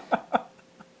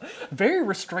 Very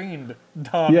restrained,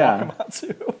 Don Yeah.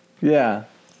 Wakamatsu. Yeah.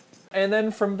 And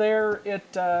then from there,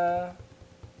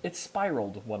 it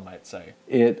spiraled, one might say.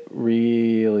 It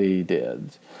really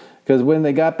did. Because when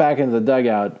they got back into the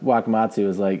dugout, Wakamatsu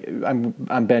was like, I'm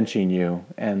benching you.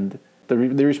 And the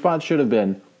response should have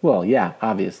been, well, yeah,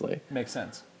 obviously. Makes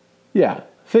sense. Yeah.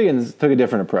 Figgins took a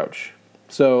different approach.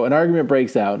 So an argument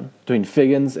breaks out between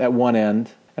Figgins at one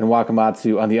end and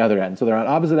Wakamatsu on the other end. So they're on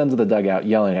opposite ends of the dugout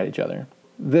yelling at each other.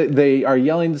 They are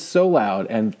yelling so loud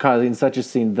and causing such a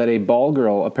scene that a ball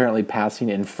girl, apparently passing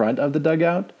in front of the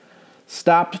dugout,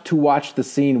 stopped to watch the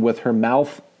scene with her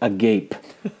mouth agape.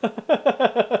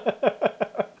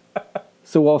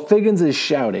 So while Figgins is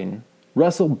shouting,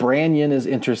 Russell Branyan is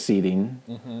interceding.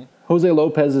 Mm-hmm. Jose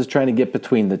Lopez is trying to get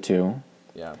between the two.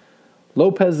 Yeah.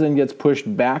 Lopez then gets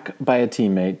pushed back by a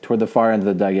teammate toward the far end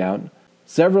of the dugout.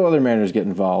 Several other Mariners get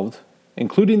involved,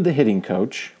 including the hitting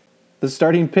coach. The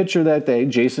starting pitcher that day,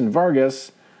 Jason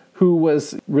Vargas, who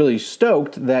was really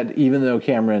stoked that even though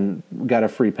Cameron got a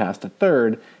free pass to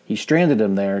third, he stranded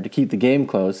him there to keep the game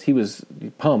close. He was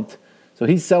pumped. So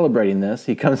he's celebrating this.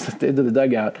 He comes into the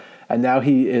dugout, and now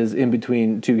he is in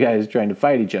between two guys trying to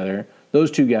fight each other. Those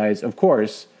two guys, of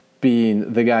course,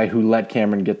 being the guy who let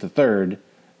Cameron get to third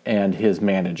and his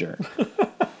manager.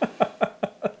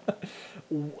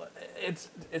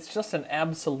 It's just an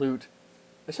absolute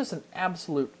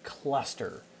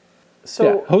cluster. So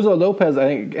yeah, Jose Lopez, I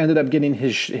think, ended up getting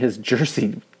his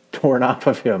jersey torn off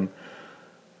of him.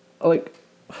 Like,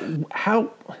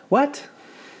 how? What?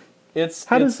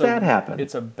 How does that happen?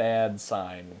 It's a bad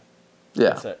sign.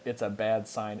 Yeah. It's a bad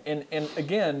sign. And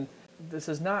again, this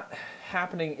is not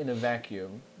happening in a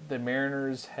vacuum. The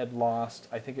Mariners had lost,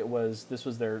 I think this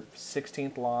was their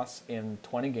 16th loss in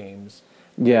 20 games.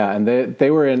 Yeah, and they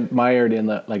were mired in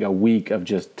like a week of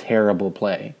just terrible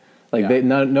play. Like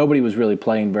nobody was really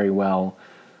playing very well.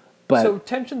 But so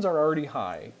tensions are already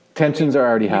high. Tensions are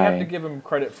already high. We have to give them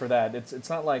credit for that. It's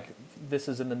not like this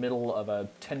is in the middle of a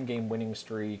 10-game winning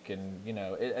streak, and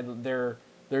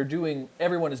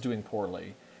everyone is doing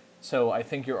poorly. So I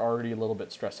think you're already a little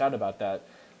bit stressed out about that.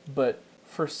 But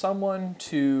for someone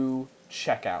to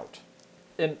check out,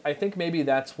 and I think maybe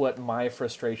that's what my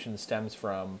frustration stems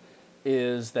from,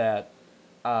 is that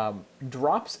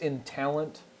drops in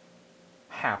talent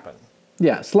happen.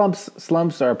 Yeah,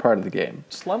 slumps are a part of the game.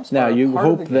 Slumps now are you a part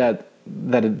hope of the game.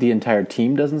 that the entire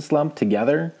team doesn't slump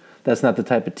together. That's not the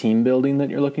type of team building that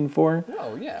you're looking for.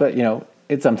 Oh yeah.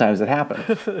 But sometimes it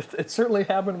happens. It certainly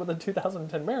happened with the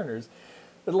 2010 Mariners.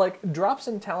 But like drops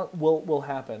in talent will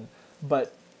happen,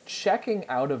 but checking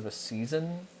out of a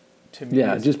season to me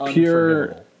is just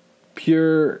unforgivable.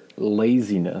 pure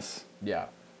laziness. Yeah.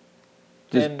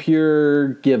 Just pure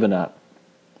giving up.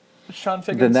 Chone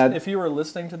Figgins, if you were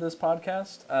listening to this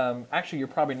podcast, actually you're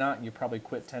probably not. You probably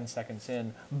quit 10 seconds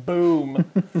in. Boom.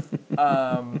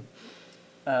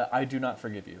 I do not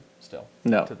forgive you still.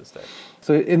 No. To this day.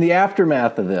 So in the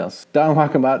aftermath of this, Don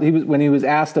Wakamatsu, when he was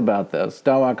asked about this,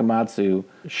 Don Wakamatsu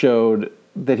showed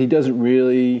that he doesn't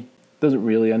really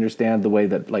understand the way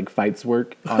that like fights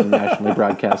work on nationally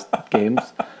broadcast games.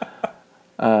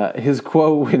 His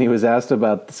quote when he was asked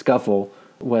about the scuffle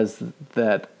was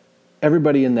that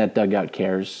everybody in that dugout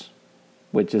cares,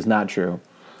 which is not true,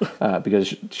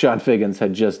 because Chone Figgins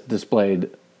had just displayed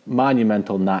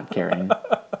monumental not caring.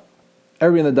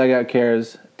 Everybody in the dugout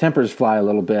cares. Tempers fly a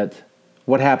little bit.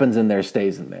 What happens in there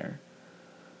stays in there.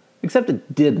 Except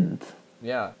it didn't.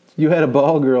 Yeah. You had a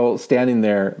ball girl standing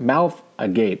there, mouth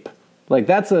agape. Like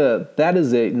that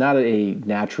is not a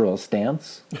natural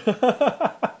stance.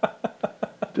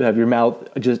 To have your mouth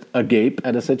just agape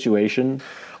at a situation.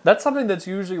 That's something that's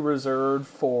usually reserved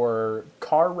for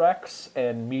car wrecks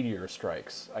and meteor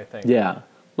strikes, I think. Yeah.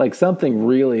 Like something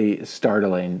really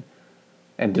startling.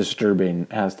 and disturbing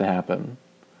has to happen.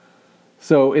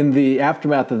 So in the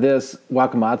aftermath of this,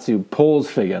 Wakamatsu pulls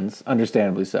Figgins,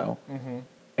 understandably so,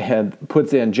 and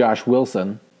puts in Josh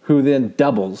Wilson, who then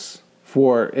doubles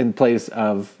in place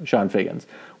of Chone Figgins,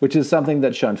 which is something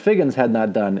that Chone Figgins had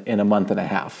not done in a month and a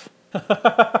half.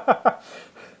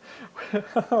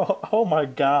 Oh my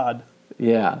God.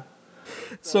 Yeah.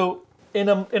 So in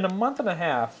a month and a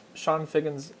half, Chone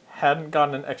Figgins hadn't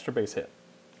gotten an extra base hit.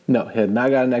 No, he had not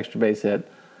got an extra base hit.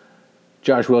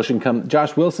 Josh Wilson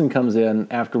comes in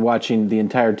after watching the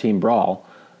entire team brawl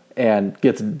and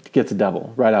gets a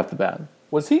double right off the bat.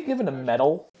 Was he given a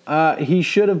medal? He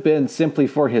should have been, simply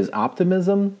for his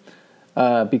optimism,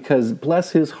 because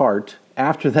bless his heart,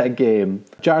 after that game,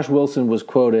 Josh Wilson was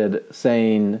quoted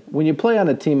saying, "When you play on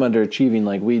a team underachieving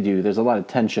like we do, there's a lot of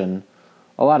tension.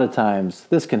 A lot of times,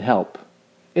 this can help.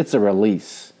 It's a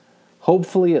release.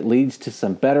 Hopefully it leads to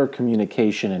some better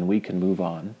communication and we can move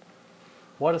on."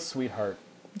 What a sweetheart.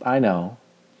 I know.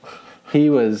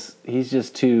 He's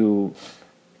just too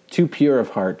pure of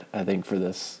heart, I think, for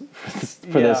this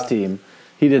team.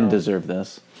 He didn't deserve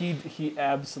this. He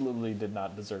absolutely did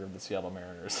not deserve the Seattle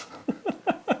Mariners.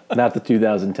 Not the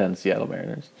 2010 Seattle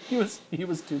Mariners. He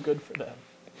was too good for them.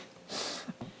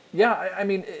 Yeah, I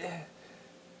mean,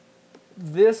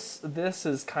 this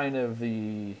is kind of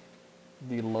the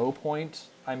low point.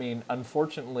 I mean,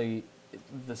 unfortunately,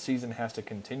 the season has to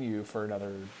continue for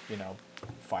another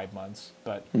 5 months,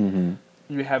 but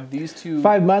you have these two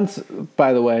 5 months,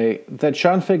 by the way, that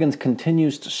Chone Figgins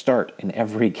continues to start in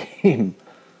every game.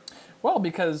 Well,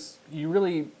 because you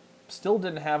really still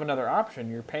didn't have another option.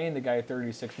 You're paying the guy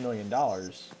 $36 million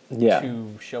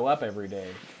to show up every day.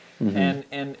 And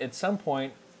at some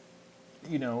point,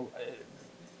 you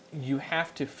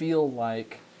have to feel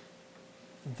like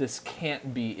this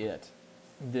can't be it.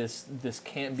 This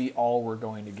can't be all we're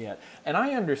going to get. And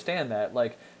I understand that.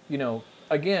 Like,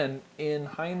 again, in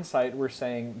hindsight, we're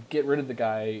saying get rid of the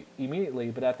guy immediately.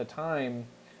 But at the time,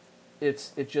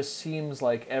 it just seems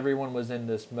like everyone was in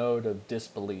this mode of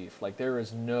disbelief. Like, there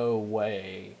is no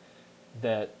way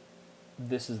that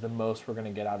this is the most we're going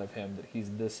to get out of him, that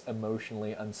he's this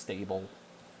emotionally unstable,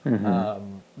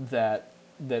 that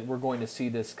we're going to see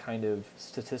this kind of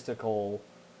statistical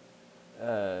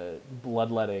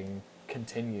bloodletting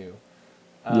continue.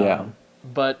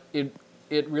 But it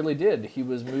really did. He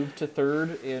was moved to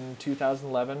third in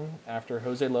 2011 after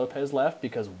Jose Lopez left,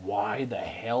 because why the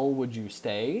hell would you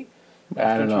stay?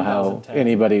 I don't know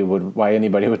why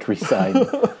anybody would resign.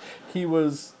 He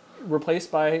was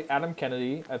replaced by Adam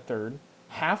Kennedy at third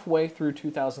halfway through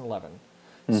 2011.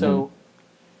 So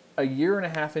a year and a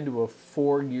half into a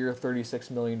 4-year,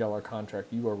 $36 million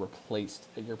contract, you are replaced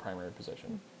at your primary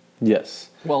position. Yes.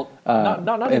 Well,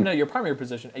 not even at your primary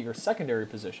position, at your secondary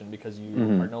position, because you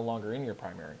are no longer in your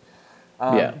primary.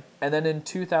 And then in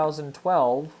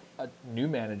 2012, a new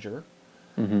manager,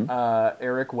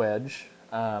 Eric Wedge,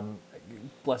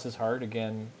 bless his heart,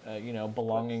 again,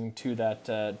 belonging to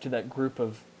that group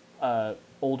of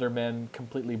older men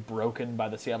completely broken by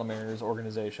the Seattle Mariners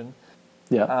organization,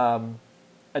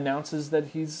 announces that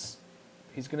he's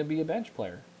going to be a bench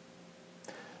player.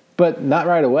 But not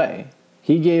right away.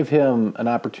 He gave him an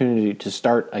opportunity to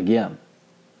start again.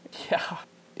 Yeah.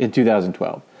 In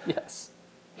 2012. Yes.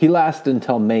 He lasted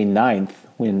until May 9th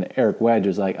when Eric Wedge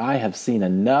was like, "I have seen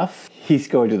enough." He's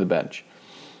going to the bench.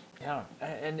 Yeah,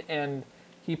 and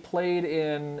he played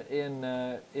in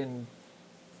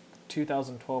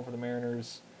 2012 for the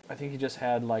Mariners. I think he just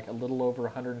had like a little over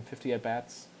 150 at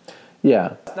bats.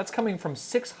 Yeah. That's coming from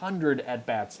 600 at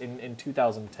bats in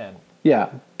 2010. Yeah,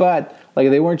 but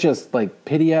they weren't just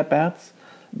pity at bats.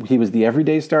 He was the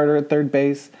everyday starter at third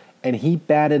base, and he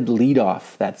batted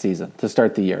leadoff that season to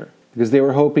start the year because they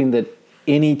were hoping that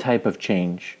any type of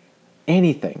change,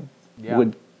 anything,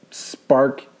 would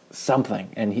spark something,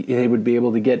 and they would be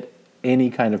able to get any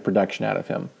kind of production out of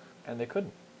him. And they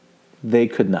couldn't. They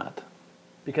could not.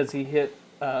 Because he hit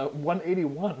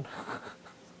 181.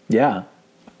 Yeah.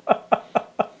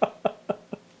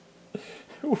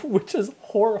 Which is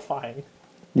horrifying.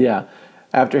 Yeah.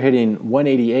 After hitting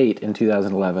 188 in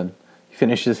 2011, he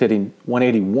finishes hitting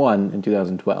 181 in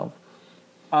 2012.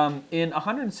 In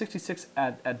 166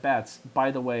 at bats,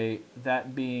 by the way,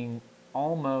 that being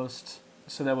almost...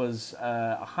 So that was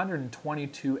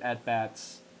 122 at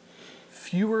bats,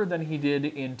 fewer than he did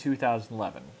in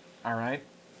 2011. All right.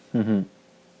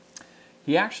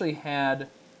 He actually had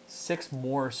 6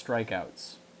 more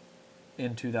strikeouts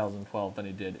in 2012 than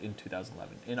he did in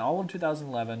 2011. In all of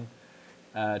 2011,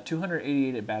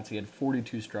 288 at bats, he had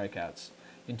 42 strikeouts.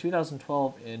 In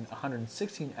 2012, in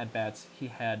 116 at bats, he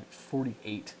had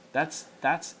 48.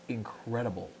 That's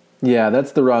incredible. Yeah,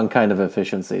 that's the wrong kind of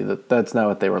efficiency. That's not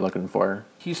what they were looking for.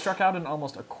 He struck out in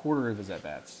almost a quarter of his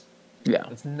at-bats. Yeah.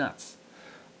 It's nuts.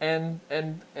 And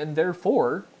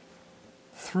therefore,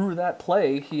 through that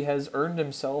play, he has earned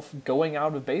himself going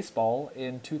out of baseball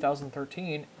in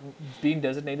 2013, being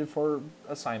designated for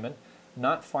assignment,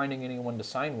 not finding anyone to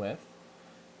sign with,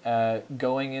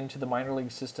 going into the minor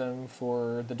league system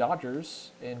for the Dodgers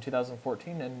in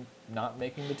 2014 and not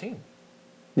making the team.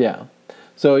 Yeah.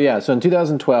 So in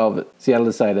 2012, Seattle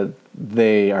decided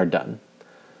they are done.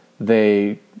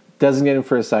 They designate him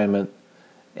for assignment,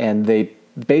 and they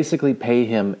basically pay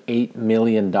him $8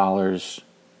 million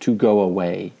to go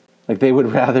away. Like, they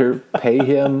would rather pay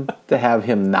him to have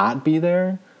him not be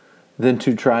there than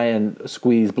to try and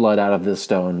squeeze blood out of this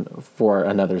stone for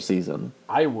another season.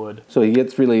 I would. So he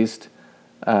gets released.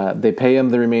 They pay him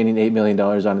the remaining $8 million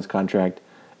on his contract,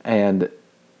 and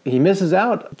he misses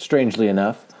out, strangely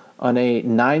enough, on a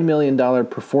 $9 million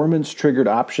performance-triggered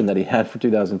option that he had for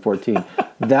 2014.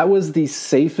 That was the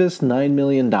safest $9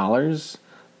 million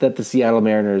that the Seattle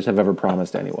Mariners have ever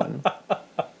promised anyone.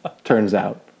 Turns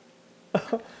out.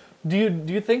 Do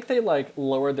you think they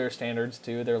lowered their standards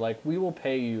too? They're like, we will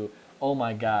pay you. Oh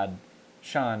my God,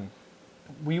 Sean,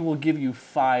 we will give you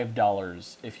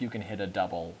 $5 if you can hit a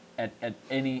double at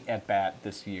any at bat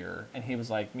this year. And he was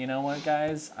like, you know what,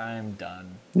 guys, I'm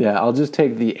done. Yeah, I'll just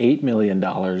take the $8 million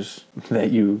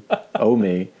that you owe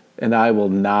me, and I will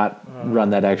not run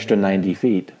that extra 90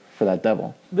 feet for that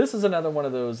double. This is another one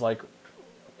of those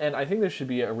and I think this should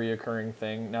be a reoccurring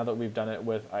thing now that we've done it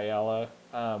with Ayala.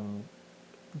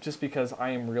 Just because I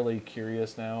am really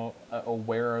curious now,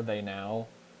 where are they now?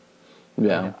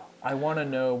 Yeah. And I want to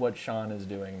know what Sean is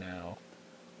doing now.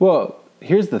 Well,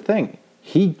 here's the thing.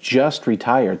 He just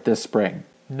retired this spring.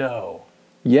 No.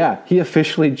 Yeah, he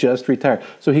officially just retired.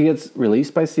 So he gets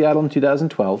released by Seattle in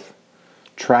 2012,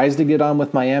 tries to get on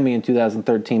with Miami in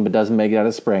 2013, but doesn't make it out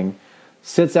of spring,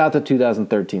 sits out the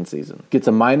 2013 season, gets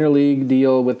a minor league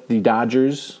deal with the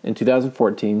Dodgers in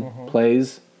 2014,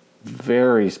 plays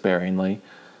very sparingly,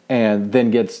 and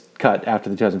then gets cut after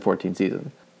the 2014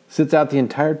 season. Sits out the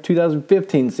entire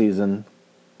 2015 season,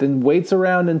 then waits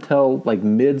around until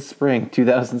mid-spring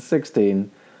 2016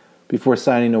 before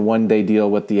signing a one-day deal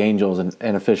with the Angels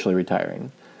and officially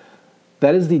retiring.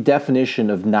 That is the definition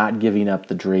of not giving up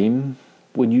the dream,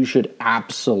 when you should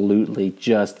absolutely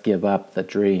just give up the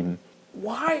dream.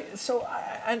 Why? So,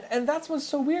 and that's what's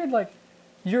so weird.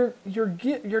 You're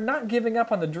not giving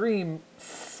up on the dream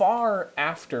far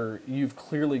after you've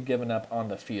clearly given up on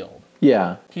the field.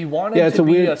 Yeah. He wanted to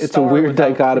be a star. It's a weird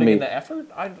dichotomy. Putting in the effort.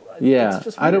 It's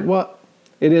just weird.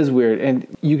 It is weird, and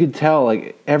you could tell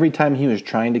every time he was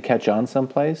trying to catch on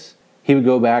someplace, he would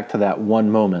go back to that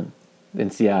one moment in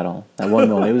Seattle. That one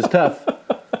moment. It was tough.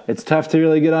 It's tough to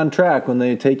really get on track when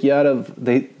they take you out of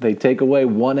they take away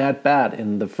one at bat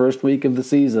in the first week of the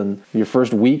season, your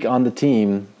first week on the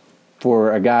team,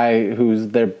 for a guy who's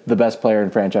the best player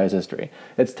in franchise history.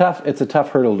 It's tough. It's a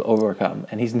tough hurdle to overcome,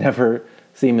 and he's never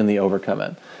seemingly overcome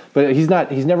it. But he's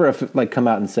never come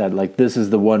out and said this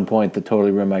is the one point that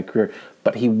totally ruined my career.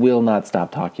 But he will not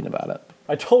stop talking about it.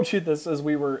 I told you this as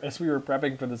we were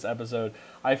prepping for this episode.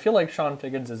 I feel like Chone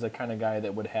Figgins is the kind of guy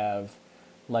that would have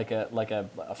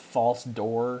a false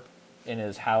door in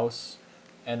his house,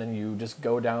 and then you just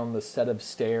go down the set of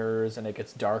stairs and it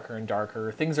gets darker and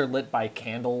darker. Things are lit by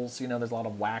candles, there's a lot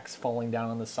of wax falling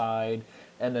down on the side,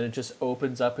 and then it just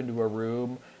opens up into a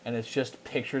room and it's just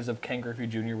pictures of Ken Griffey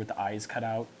Jr. with the eyes cut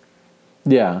out.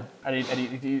 Yeah.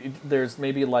 And there's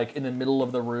maybe in the middle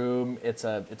of the room, it's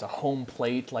a home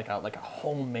plate, like a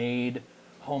homemade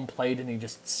home plate, and he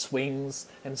just swings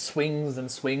and swings and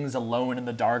swings alone in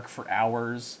the dark for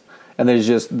hours. And there's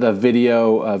just the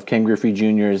video of Ken Griffey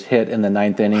Jr.'s hit in the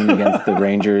ninth inning against the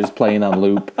Rangers playing on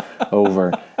loop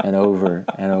over and over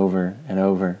and over and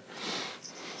over.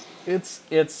 It's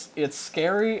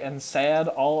scary and sad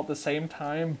all at the same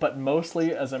time, but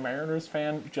mostly as a Mariners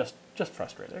fan, just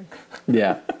frustrating.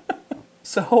 Yeah.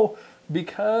 So,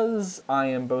 because I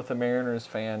am both a Mariners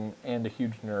fan and a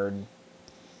huge nerd,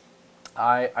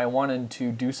 I wanted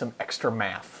to do some extra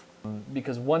math.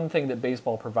 Because one thing that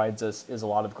baseball provides us is a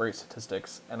lot of great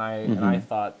statistics, and I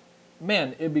thought,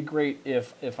 man, it'd be great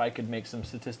if I could make some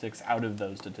statistics out of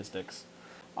those statistics.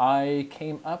 I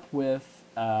came up with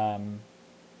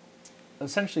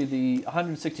essentially the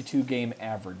 162 game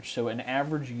average, so an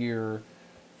average year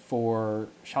for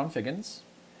Chone Figgins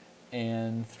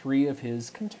and three of his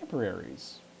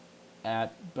contemporaries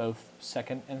at both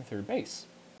second and third base.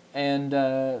 And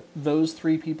those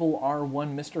three people are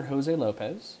one Mr. Jose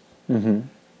Lopez,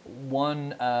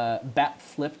 one bat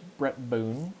flip Brett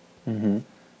Boone,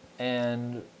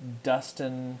 and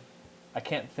Dustin I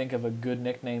can't think of a good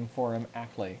nickname for him.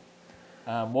 Ackley.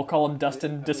 We'll call him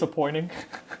Dustin Disappointing.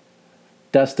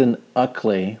 Dustin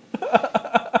Uckley.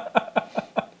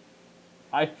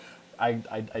 I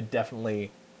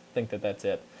definitely think that's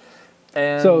it.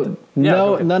 And So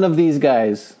yeah, none of these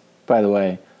guys, by the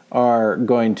way, are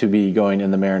going to be going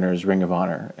in the Mariners' Ring of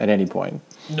Honor at any point.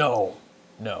 No.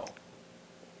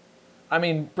 I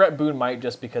mean, Brett Boone might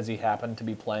just because he happened to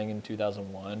be playing in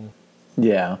 2001.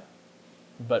 Yeah.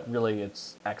 But really,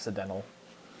 it's accidental.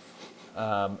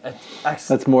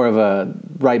 That's more of a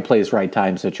right place, right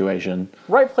time situation.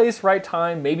 Right place, right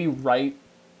time, maybe right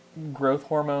growth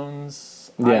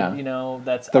hormones. Yeah.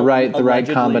 That's the right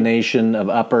allegedly. combination of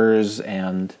uppers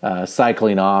and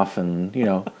cycling off, and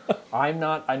I'm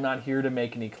not here to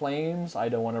make any claims. I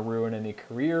don't want to ruin any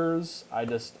careers.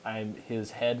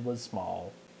 His head was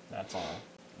small. That's all.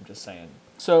 I'm just saying.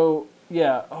 So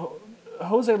yeah,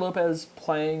 Jose Lopez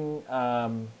playing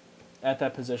at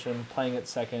that position, playing at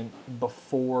second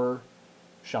before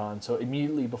Sean. So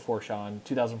immediately before Sean,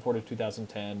 2004 to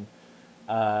 2010.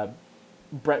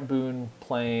 Brett Boone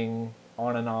playing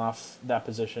on and off that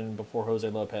position before Jose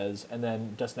Lopez, and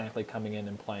then Dustin Ackley coming in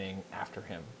and playing after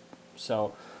him.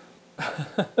 So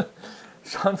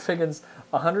Chone Figgins,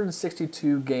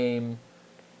 162 game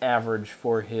average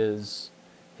for his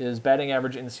batting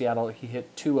average in Seattle. He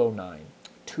hit 209.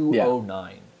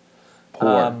 209.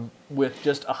 Poor. With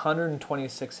just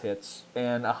 126 hits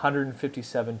and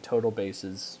 157 total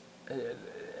bases.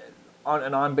 On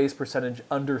an on-base percentage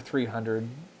under 300,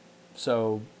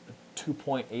 so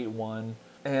 2.81,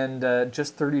 and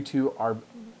just 32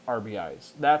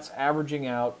 RBIs. That's averaging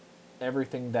out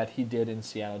everything that he did in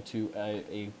Seattle to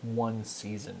a one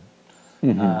season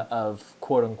of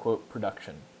quote-unquote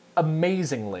production.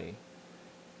 Amazingly,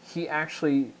 he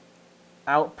actually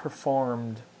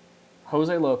outperformed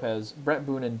Jose Lopez, Brett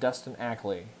Boone, and Dustin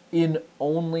Ackley in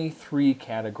only 3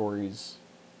 categories: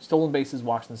 stolen bases,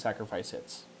 walks, and sacrifice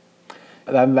hits.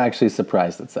 I'm actually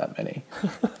surprised it's that many.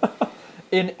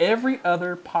 In every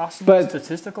other possible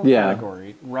statistical yeah.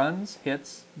 category, runs,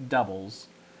 hits, doubles,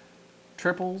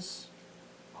 triples,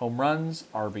 home runs,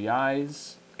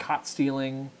 RBIs, caught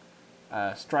stealing,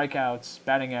 strikeouts,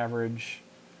 batting average,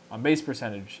 on-base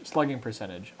percentage, slugging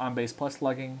percentage, on-base plus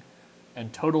slugging,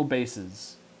 and total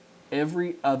bases,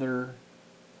 every other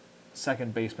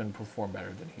second baseman performed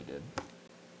better than he did.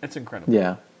 It's incredible.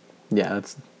 Yeah,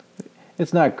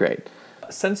 it's not great.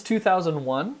 Since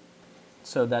 2001,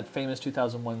 so that famous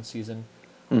 2001 season,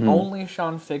 only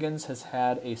Chone Figgins has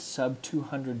had a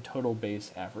sub-200 total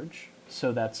base average.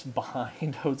 So that's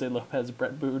behind Jose Lopez,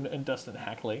 Brett Boone, and Dustin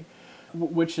Ackley,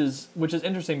 which is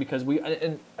interesting because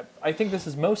I think this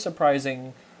is most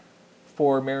surprising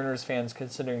for Mariners fans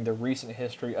considering the recent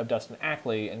history of Dustin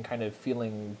Ackley and kind of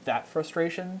feeling that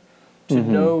frustration to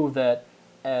know that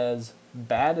as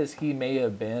bad as he may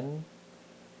have been,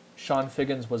 Chone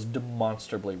Figgins was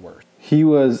demonstrably worse. He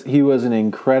was an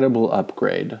incredible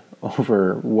upgrade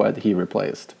over what he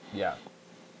replaced. Yeah.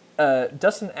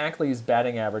 Dustin Ackley's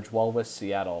batting average while with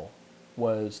Seattle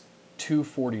was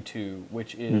 242,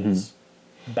 which is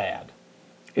bad.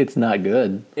 It's not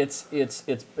good. It's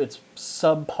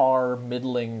subpar,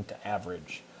 middling to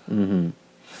average.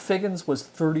 Figgins was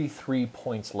 33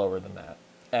 points lower than that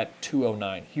at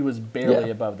 209. He was barely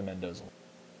above the Mendoza.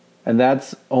 And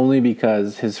that's only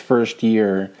because his first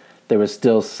year, there was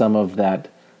still some of that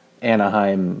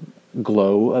Anaheim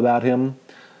glow about him.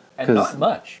 And not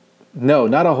much. No,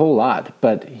 not a whole lot,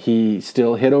 but he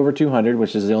still hit over 200,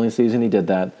 which is the only season he did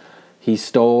that. He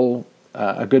stole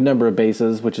a good number of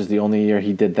bases, which is the only year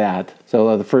he did that.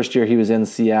 So the first year he was in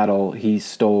Seattle, he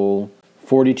stole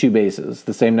 42 bases,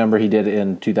 the same number he did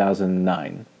in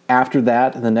 2009. After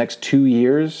that, in the next 2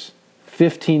 years,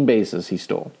 15 bases he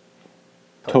stole.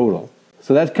 Total.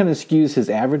 So that kind of skews his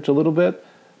average a little bit,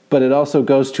 but it also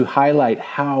goes to highlight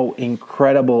how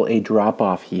incredible a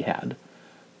drop-off he had.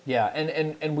 Yeah,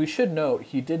 and we should note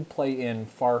he did play in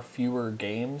far fewer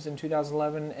games in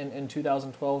 2011 and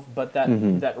 2012, but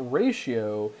that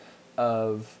ratio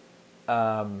of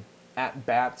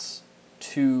at-bats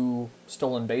to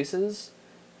stolen bases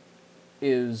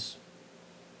is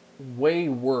way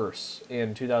worse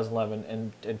in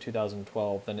 2011 and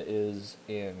 2012 than it is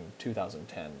in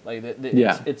 2010. Like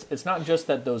it's not just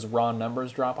that those raw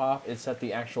numbers drop off; it's that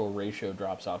the actual ratio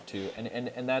drops off too,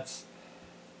 and that's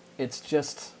it's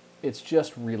just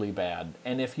really bad.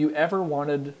 And if you ever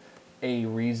wanted a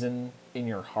reason in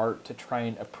your heart to try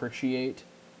and appreciate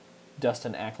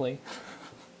Dustin Ackley,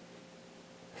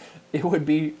 it would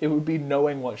be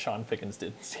knowing what Chone Figgins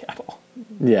did in Seattle.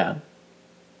 Yeah.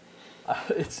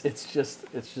 It's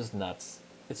just nuts.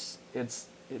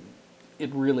 It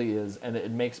really is, and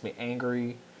it makes me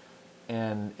angry,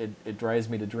 and it drives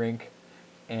me to drink,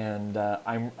 and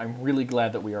I'm really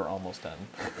glad that we are almost done.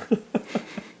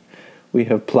 We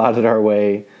have plotted our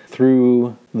way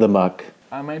through the muck.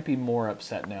 I might be more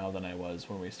upset now than I was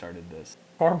when we started this.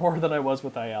 Far more than I was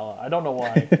with Ayala. I don't know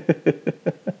why.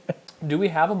 Do we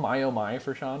have a My Oh My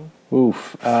for Sean?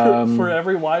 Oof. For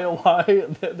every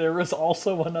YOY, there is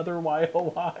also another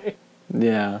YOY.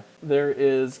 Yeah. There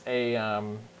is a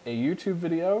YouTube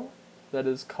video that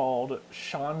is called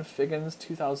Chone Figgins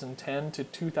 2010 to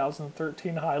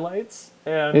 2013 highlights.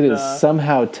 And It is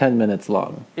somehow 10 minutes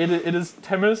long. It is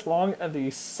 10 minutes long, and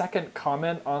the second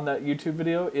comment on that YouTube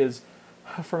video is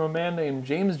from a man named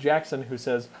James Jackson, who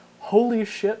says, "Holy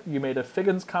shit, you made a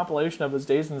Figgins compilation of his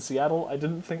days in Seattle. I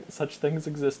didn't think such things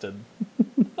existed."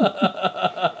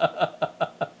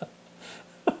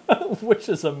 Which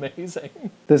is amazing.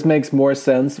 This makes more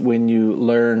sense when you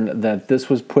learn that this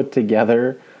was put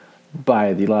together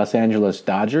by the Los Angeles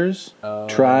Dodgers,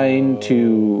 trying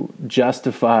to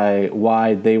justify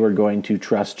why they were going to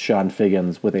trust Chone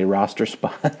Figgins with a roster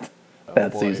spot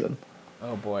that season.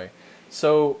 Oh boy.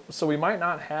 So we might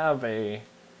not have a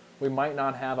My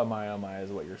Oh My, is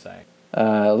what you're saying.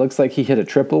 It looks like he hit a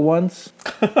triple once.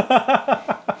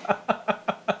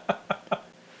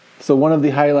 So one of the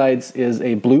highlights is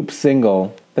a bloop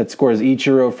single that scores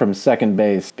Ichiro from second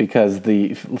base because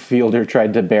the fielder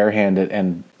tried to barehand it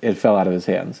and it fell out of his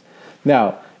hands.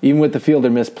 Now, even with the fielder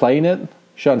misplaying it,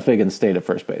 Chone Figgins stayed at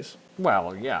first base.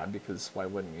 Well, yeah, because why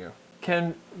wouldn't you?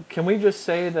 Can we just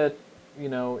say that, you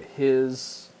know,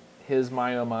 his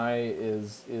My Oh My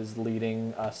is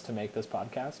leading us to make this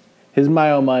podcast? His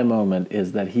My Oh My moment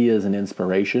is that he is an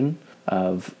inspiration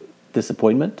of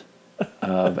disappointment,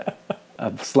 of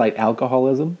slight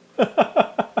alcoholism,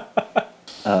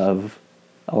 of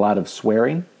a lot of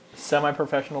swearing.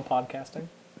 Semi-professional podcasting.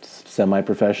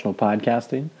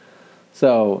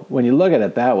 So when you look at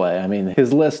it that way, I mean,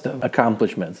 his list of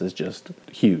accomplishments is just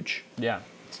huge. Yeah,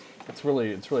 it's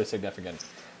really significant.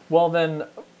 Well, then,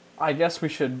 I guess we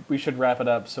should wrap it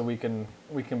up so we can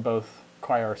both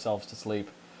cry ourselves to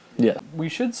sleep. Yeah. We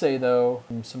should say, though,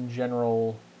 some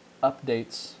general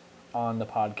updates on the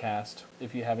podcast.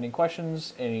 If you have any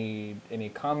questions, any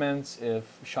comments,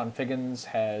 if Chone Figgins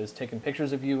has taken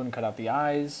pictures of you and cut out the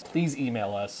eyes, please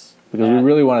email us. Because we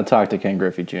really want to talk to Ken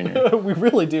Griffey Jr. We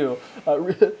really do.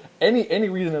 Any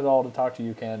reason at all to talk to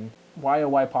you, Ken.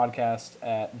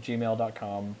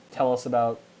 yoypodcast@gmail.com. Tell us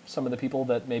about some of the people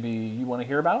that maybe you want to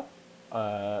hear about,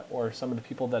 or some of the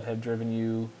people that have driven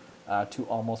you to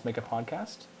almost make a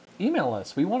podcast. Email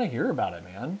us. We want to hear about it,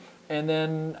 man. And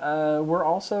then we're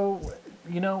also,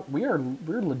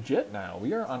 we're legit now.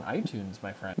 We are on iTunes,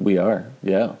 my friend. We are,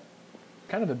 yeah.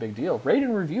 Kind of a big deal. Rate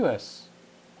and review us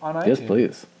on iTunes. Yes,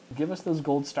 please. Give us those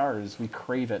gold stars. We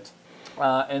crave it.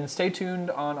 And stay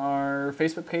tuned on our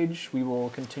Facebook page. We will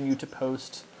continue to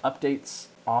post updates,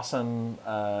 awesome,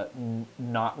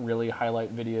 not really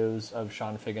highlight videos of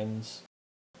Chone Figgins.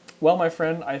 Well, my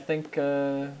friend, I think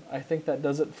that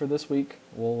does it for this week.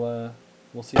 We'll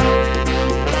see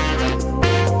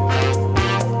you.